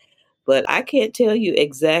make it. But I can't tell you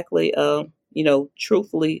exactly,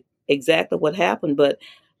 truthfully, exactly what happened. But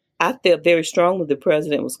I felt very strongly the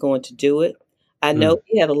president was going to do it. I know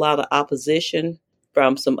he had a lot of opposition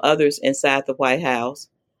from some others inside the White House.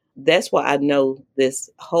 That's why I know this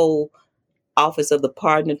whole office of the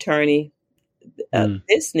pardon attorney,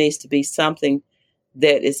 this needs to be something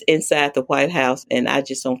that is inside the White House. And I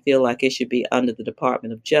just don't feel like it should be under the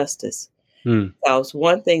Department of Justice. Because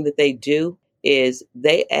one thing that they do is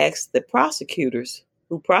they ask the prosecutors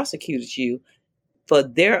who prosecuted you for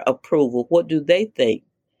their approval. What do they think?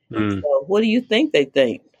 So what do you think they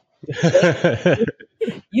think?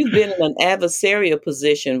 You've been in an adversarial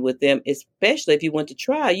position with them, especially if you went to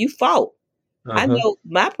trial. You fought. I know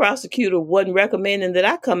my prosecutor wasn't recommending that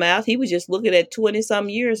I come out. He was just looking at 20-some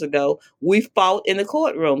years ago. We fought in the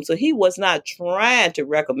courtroom. So he was not trying to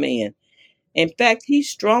recommend. In fact, he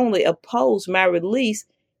strongly opposed my release,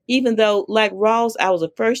 even though, like Ross, I was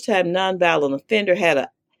a first-time nonviolent offender, had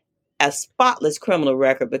a spotless criminal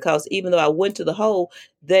record, because even though I went to the hole,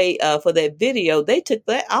 they for that video, they took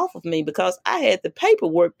that off of me because I had the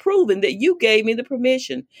paperwork proving that you gave me the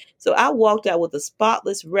permission. So I walked out with a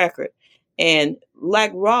spotless record. And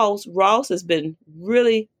like Ross has been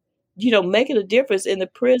really, making a difference in the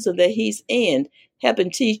prison that he's in, helping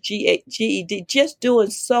teach GED, just doing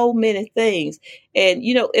so many things. And,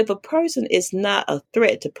 if a person is not a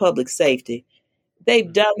threat to public safety,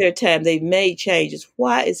 they've done their time. They've made changes.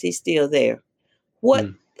 Why is he still there? What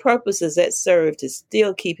purpose does that serve to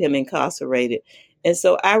still keep him incarcerated? And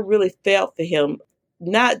so I really felt for him,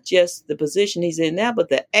 not just the position he's in now, but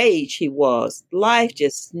the age he was. Life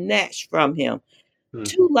just snatched from him.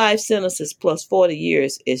 2 life sentences plus 40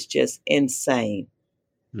 years is just insane.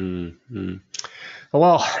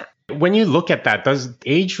 Well, when you look at that, does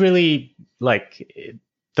age really,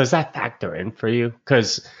 does that factor in for you?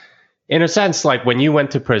 Because in a sense, like when you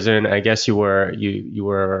went to prison, I guess you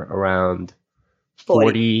were around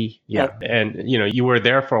 40. Yeah. And, you were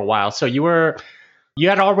there for a while. So you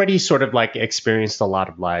had already sort of experienced a lot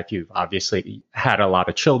of life. You've obviously had a lot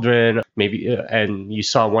of children, maybe, and you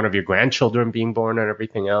saw one of your grandchildren being born and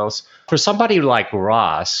everything else. For somebody like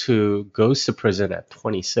Ross, who goes to prison at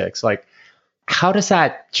 26, how does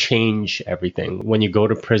that change everything when you go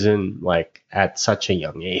to prison, at such a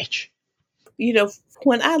young age?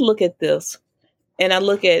 When I look at this and I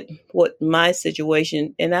look at what my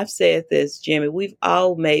situation, and I've said this, Jimmy, we've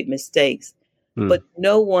all made mistakes. Mm. But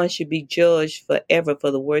no one should be judged forever for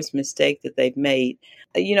the worst mistake that they've made.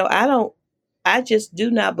 I just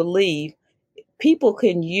do not believe people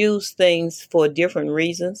can use things for different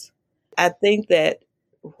reasons. I think that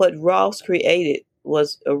what Ross created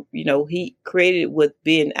was, he created it with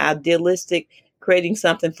being idealistic, creating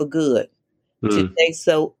something for good. Mm. Today,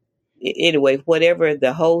 so anyway, whatever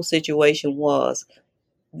the whole situation was,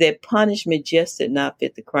 that punishment just did not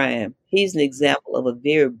fit the crime. He's an example of a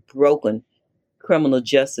very broken criminal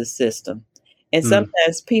justice system. And Mm.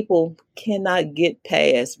 sometimes people cannot get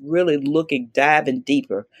past really diving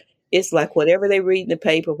deeper. It's like whatever they read in the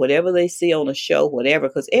paper, whatever they see on a show, whatever,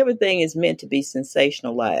 because everything is meant to be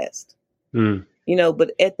sensationalized. Mm.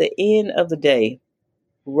 But at the end of the day,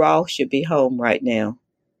 Raw should be home right now.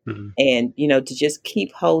 Mm. And, to just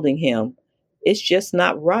keep holding him, it's just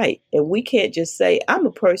not right. And we can't just say, I'm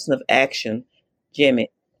a person of action, Jimmy.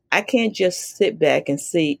 I can't just sit back and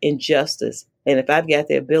see injustice. And if I've got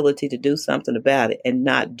the ability to do something about it and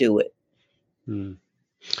not do it. Mm.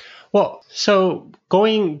 Well, so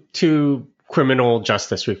going to criminal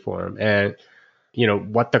justice reform and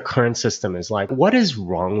what the current system is like, what is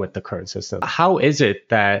wrong with the current system? How is it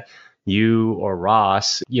that you or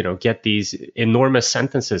Ross, get these enormous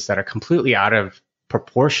sentences that are completely out of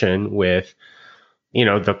proportion with,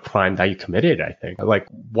 the crime that you committed, I think? Like,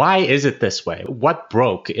 why is it this way? What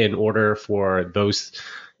broke in order for those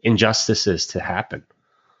injustices to happen?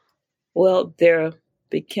 Well, there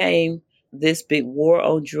became this big war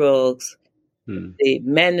on drugs, Hmm. the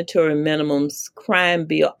mandatory minimums, crime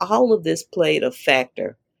bill, all of this played a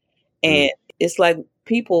factor. Hmm. And it's like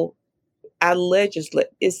people,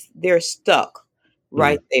 they're stuck Hmm.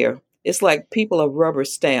 right there. It's like people are rubber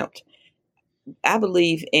stamped. I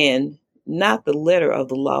believe in not the letter of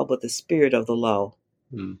the law, but the spirit of the law.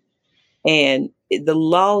 Hmm. And the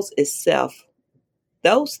laws itself,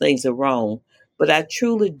 those things are wrong. But I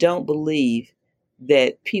truly don't believe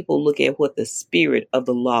that people look at what the spirit of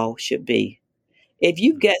the law should be. If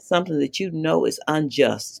you've got something that you know is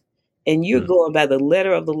unjust, and you're Hmm. going by the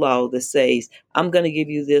letter of the law that says, I'm going to give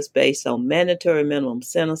you this based on mandatory minimum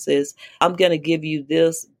sentences, I'm going to give you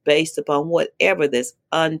this based upon whatever that's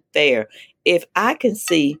unfair. If I can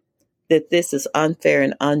see that this is unfair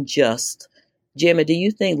and unjust, Jimmy, do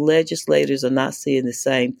you think legislators are not seeing the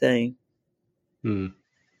same thing? Hmm.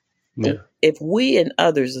 Yeah. If we and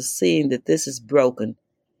others are seeing that this is broken,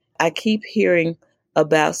 I keep hearing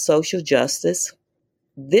about social justice.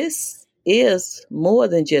 This is more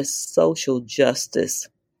than just social justice.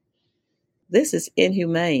 This is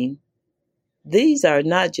inhumane. These are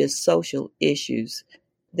not just social issues.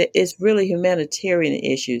 It's really humanitarian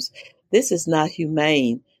issues. This is not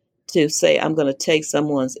humane to say, I'm going to take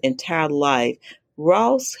someone's entire life.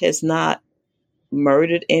 Ross has not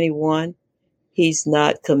murdered anyone. He's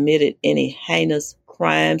not committed any heinous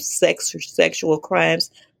crimes, sexual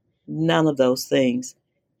crimes, none of those things.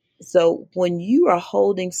 So when you are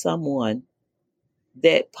holding someone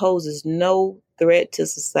that poses no threat to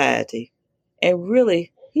society, and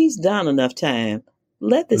really, he's done enough time.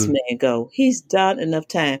 Let this Hmm. man go. He's done enough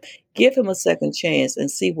time. Give him a second chance and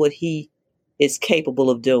see what he is capable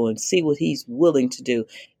of doing. See what he's willing to do.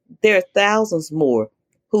 There are thousands more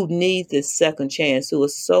who need this second chance, who are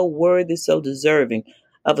so worthy, so deserving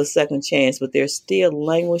of a second chance, but they're still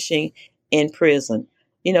languishing in prison.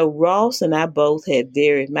 Ross and I both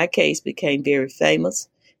my case became very famous.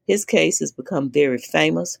 His case has become very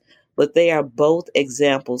famous, but they are both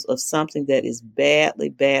examples of something that is badly,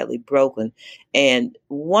 badly broken. And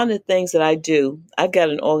one of the things that I do, I've got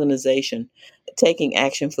an organization, Taking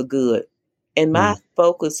Action for Good. And my Hmm.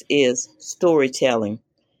 focus is storytelling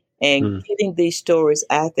and Hmm. getting these stories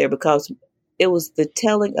out there because it was the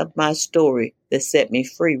telling of my story that set me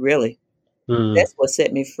free, really. Hmm. That's what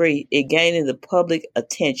set me free. It gaining the public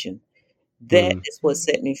attention. That Hmm. is what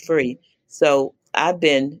set me free. So I've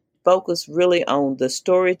been focused really on the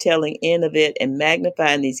storytelling end of it and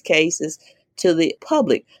magnifying these cases to the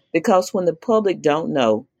public because when the public don't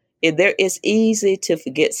know, it's easy to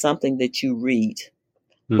forget something that you read.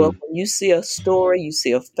 But Hmm. when you see a story, you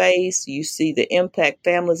see a face, you see the impact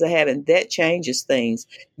families are having, that changes things.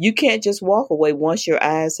 You can't just walk away once your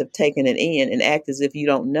eyes have taken it in and act as if you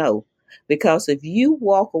don't know. Because if you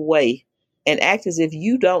walk away and act as if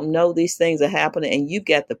you don't know these things are happening and you've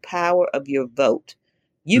got the power of your vote,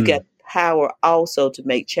 you've Hmm. got power also to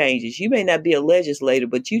make changes. You may not be a legislator,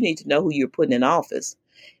 but you need to know who you're putting in office.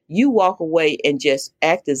 You walk away and just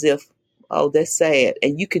act as if, oh, that's sad,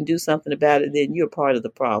 and you can do something about it, then you're part of the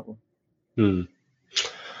problem. Hmm.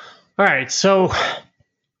 All right. So,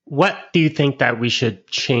 what do you think that we should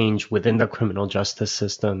change within the criminal justice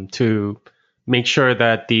system to make sure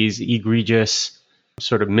that these egregious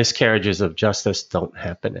sort of miscarriages of justice don't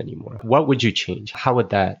happen anymore? What would you change?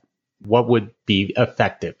 What would be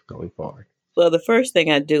effective going forward? Well, the first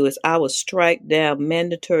thing I do is I would strike down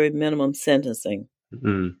mandatory minimum sentencing.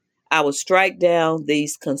 Mm, I would strike down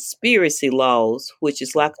these conspiracy laws, which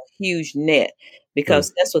is like a huge net,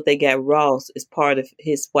 because mm, that's what they got Ross as part of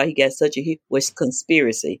why he got such a huge was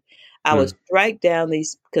conspiracy. I would mm, strike down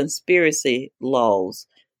these conspiracy laws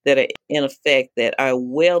that are in effect that are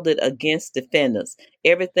welded against defendants.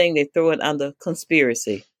 Everything they throw it under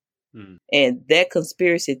conspiracy. mm, And that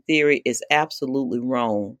conspiracy theory is absolutely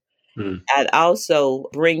wrong. mm, I'd also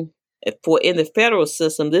bring for in the federal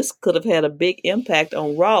system, this could have had a big impact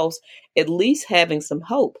on Ross, at least having some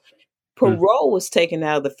hope. mm, Parole was taken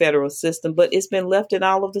out of the federal system, but it's been left in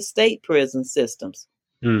all of the state prison systems.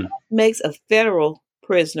 mm, Makes a federal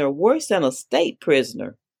prisoner worse than a state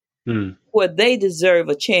prisoner, mm, where they deserve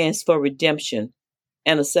a chance for redemption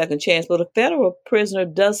and a second chance, but a federal prisoner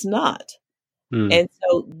does not. mm, And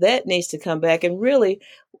so that needs to come back. And really,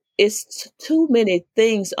 it's too many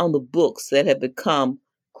things on the books that have become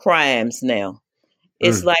crimes now.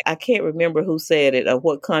 It's mm. like I can't remember who said it or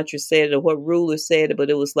what country said it or what ruler said it, but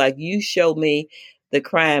it was like you show me the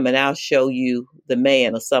crime and I'll show you the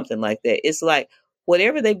man or something like that. It's like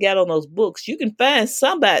whatever they've got on those books, you can find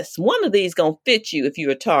somebody. One of these gonna fit you if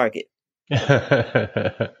you're a target.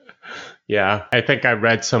 Yeah, I think I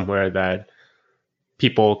read somewhere that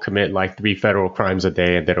people commit like 3 federal crimes a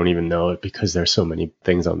day and they don't even know it because there's so many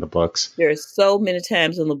things on the books. There are so many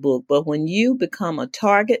times in the book, but when you become a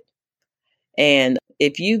target, and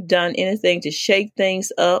if you've done anything to shake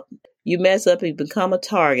things up, you mess up and become a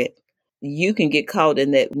target, you can get caught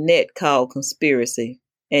in that net called conspiracy.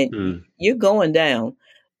 And Mm. you're going down.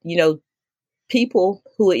 You know, people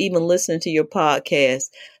who are even listening to your podcast,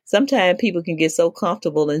 sometimes people can get so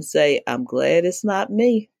comfortable and say, I'm glad it's not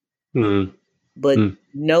me. Mm. But Mm.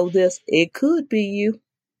 know this, it could be you.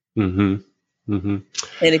 Mm-hmm. Mm-hmm.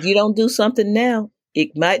 And if you don't do something now,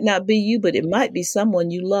 it might not be you, but it might be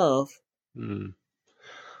someone you love. Mm.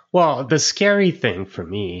 Well, the scary thing for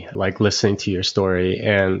me, like listening to your story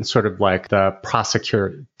and sort of like the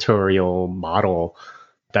prosecutorial model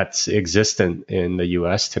that's existent in the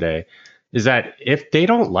US today, is that if they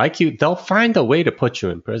don't like you, they'll find a way to put you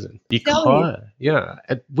in prison Telling you. because, yeah,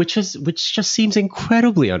 which just seems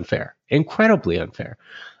incredibly unfair, and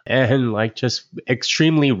like just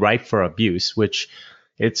extremely ripe for abuse, which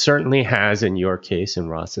it certainly has in your case, in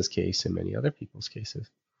Ross's case, and many other people's cases.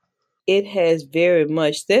 It has very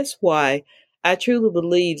much. That's why I truly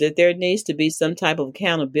believe that there needs to be some type of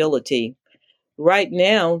accountability. Right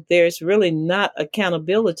now, there's really not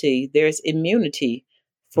accountability. There's immunity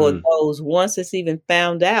for Mm, those. Once it's even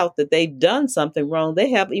found out that they've done something wrong, they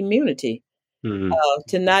have immunity mm,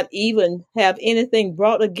 to not even have anything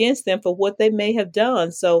brought against them for what they may have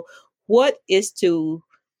done. So, what is to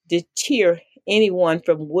deter anyone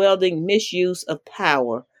from wielding misuse of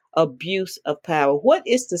power, abuse of power? What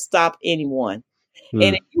is to stop anyone? And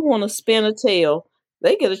mm. if you want to spin a tail,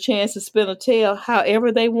 they get a chance to spin a tail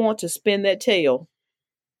however they want to spin that tail.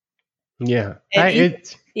 Yeah, And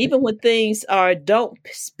even when things don't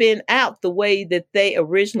spin out the way that they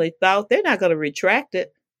originally thought, they're not going to retract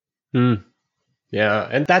it. mm, yeah,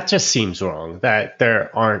 and that just seems wrong. That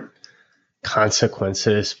there aren't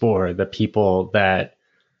consequences for the people that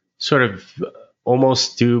sort of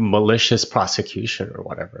almost do malicious prosecution or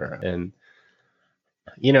whatever. And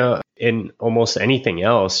in almost anything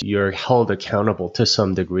else, you're held accountable to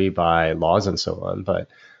some degree by laws and so on. But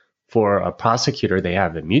for a prosecutor, they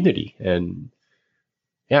have immunity. And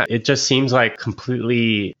yeah, it just seems like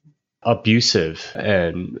completely abusive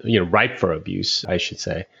and, ripe for abuse, I should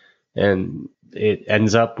say. And it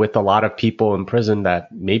ends up with a lot of people in prison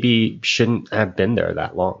that maybe shouldn't have been there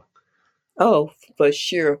that long. Oh, for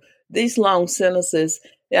sure. These long sentences,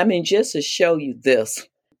 I mean, just to show you this,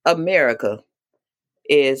 America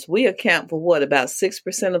we account for what, about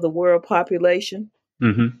 6% of the world population?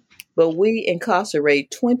 Mm-hmm. But we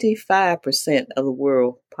incarcerate 25% of the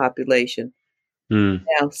world population. Mm.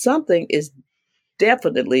 Now, something is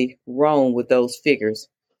definitely wrong with those figures.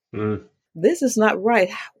 Mm. This is not right.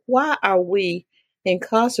 Why are we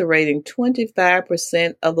incarcerating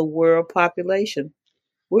 25% of the world population?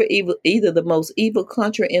 We're either the most evil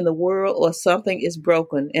country in the world or something is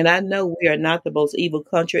broken. And I know we are not the most evil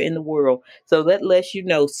country in the world. So that lets you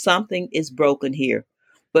know something is broken here.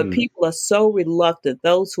 But Mm. people are so reluctant.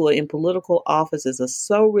 Those who are in political offices are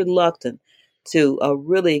so reluctant to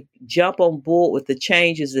really jump on board with the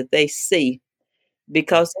changes that they see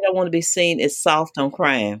because they don't want to be seen as soft on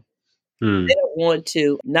crime. They Mm. don't want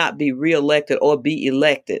to not be reelected or be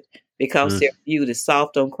elected because they're viewed as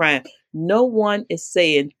soft on crime. No one is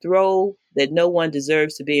saying that no one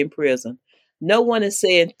deserves to be in prison. No one is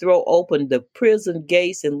saying throw open the prison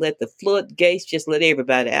gates and let the floodgates just let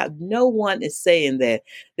everybody out. No one is saying that.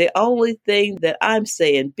 The only thing that I'm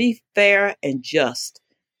saying, be fair and just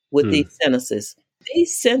with these sentences.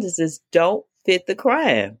 These sentences don't fit the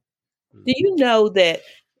crime. Do you know that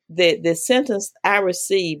the sentence I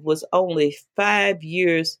received was only 5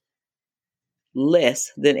 years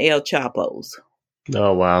less than El Chapo's?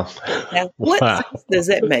 Oh, wow. Now, what sense does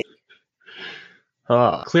that make?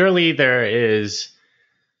 Clearly, there is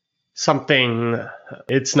something.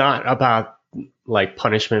 It's not about like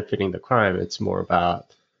punishment fitting the crime. It's more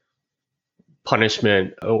about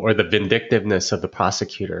punishment or the vindictiveness of the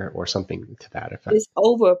prosecutor or something to that effect. It's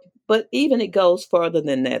over, but even it goes further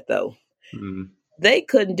than that, though. They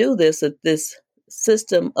couldn't do this if this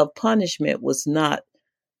system of punishment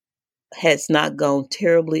has not gone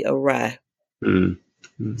terribly awry.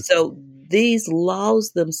 So these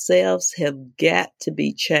laws themselves have got to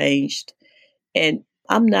be changed, and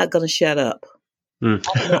I'm not going to shut up.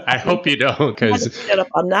 I hope you don't, because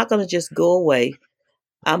I'm not going to just go away.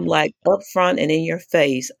 I'm like up front and in your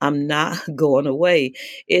face. I'm not going away.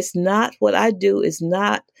 It's not what I do. Is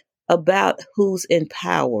not about who's in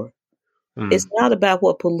power. It's not about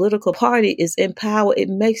what political party is in power. It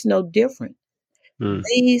makes no difference.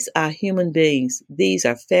 These are human beings. These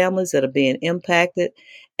are families that are being impacted.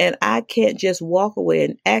 And I can't just walk away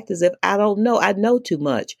and act as if I don't know. I know too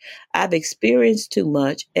much. I've experienced too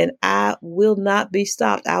much, and I will not be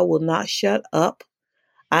stopped. I will not shut up.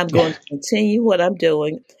 I'm going to continue what I'm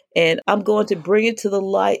doing, and I'm going to bring it to the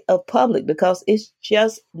light of public because it's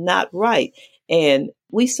just not right. And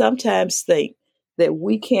we sometimes think that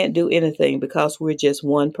we can't do anything because we're just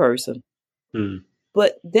one person.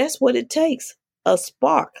 But that's what it takes. A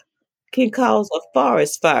spark can cause a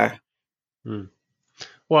forest fire.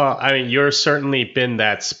 Well, I mean, you've certainly been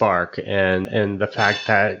that spark, and the fact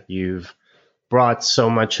that you've brought so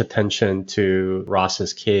much attention to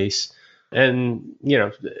Ross's case, and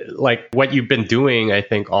like what you've been doing, I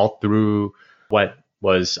think all through what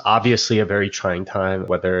was obviously a very trying time,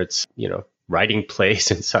 whether it's writing plays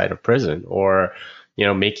inside of prison or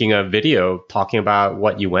making a video talking about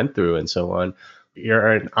what you went through and so on.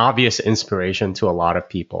 You're an obvious inspiration to a lot of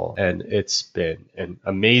people, and it's been an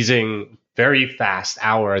amazing, very fast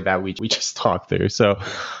hour that we just talked through. So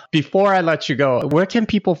before I let you go, where can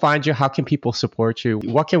people find you? How can people support you?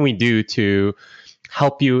 What can we do to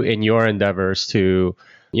help you in your endeavors to,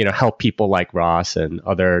 help people like Ross and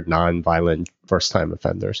other nonviolent first-time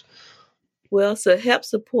offenders? Well, to help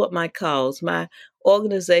support my cause, my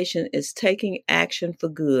organization is Taking Action for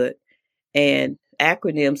Good, and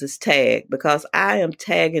acronyms is TAG, because I am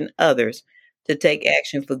tagging others to take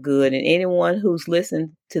action for good. And anyone who's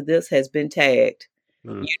listened to this has been tagged.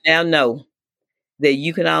 You now know that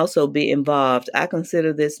you can also be involved. I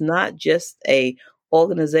consider this not just a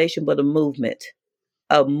organization, but a movement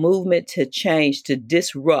to change, to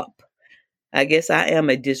disrupt. I guess I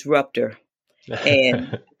am a disruptor.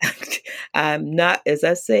 And I'm not, as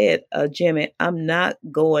I said, Jimmy, I'm not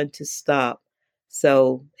going to stop.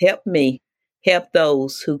 So help me, help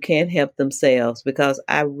those who can't help themselves, because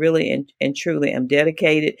I really and truly am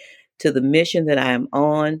dedicated to the mission that I am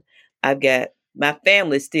on. I've got my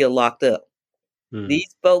family still locked up.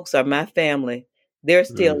 These folks are my family. They're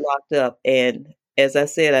still locked up. And as I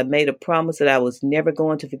said, I made a promise that I was never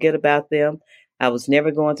going to forget about them. I was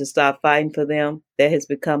never going to stop fighting for them. That has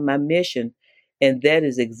become my mission. And that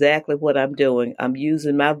is exactly what I'm doing. I'm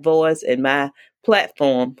using my voice and my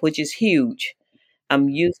platform, which is huge. I'm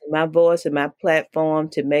using my voice and my platform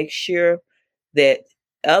to make sure that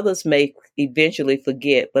others may eventually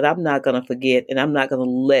forget, but I'm not going to forget, and I'm not going to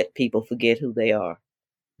let people forget who they are.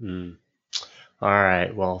 All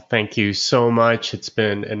right. Well, thank you so much. It's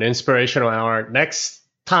been an inspirational hour. Next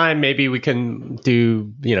time, maybe we can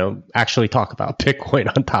do, actually talk about Bitcoin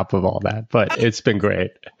on top of all that, but it's been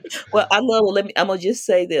great. Well, I'm going to just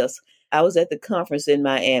say this. I was at the conference in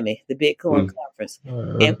Miami, the Bitcoin conference.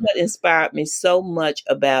 And what inspired me so much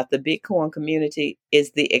about the Bitcoin community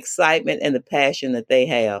is the excitement and the passion that they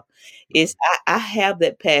have. I have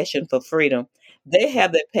that passion for freedom. They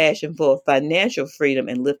have that passion for financial freedom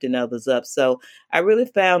and lifting others up. So I really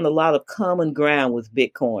found a lot of common ground with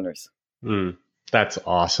Bitcoiners. That's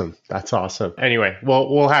awesome. That's awesome. Anyway,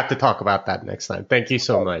 we'll have to talk about that next time. Thank you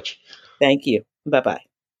so much. Thank you. Bye-bye.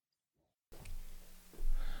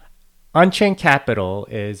 Unchained Capital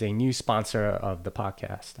is a new sponsor of the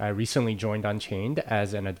podcast. I recently joined Unchained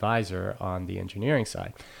as an advisor on the engineering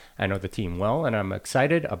side. I know the team well, and I'm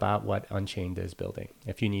excited about what Unchained is building.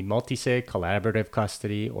 If you need multi-sig, collaborative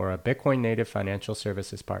custody, or a Bitcoin native financial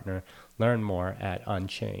services partner, learn more at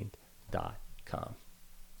unchained.com.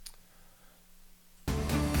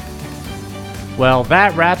 Well,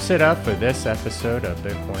 that wraps it up for this episode of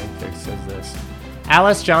Bitcoin Fixes This.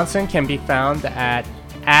 Alice Johnson can be found at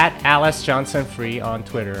Alice Johnson Free on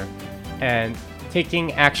Twitter and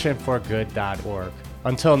takingactionforgood.org.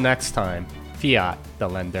 Until next time, fiat the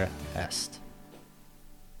lender est.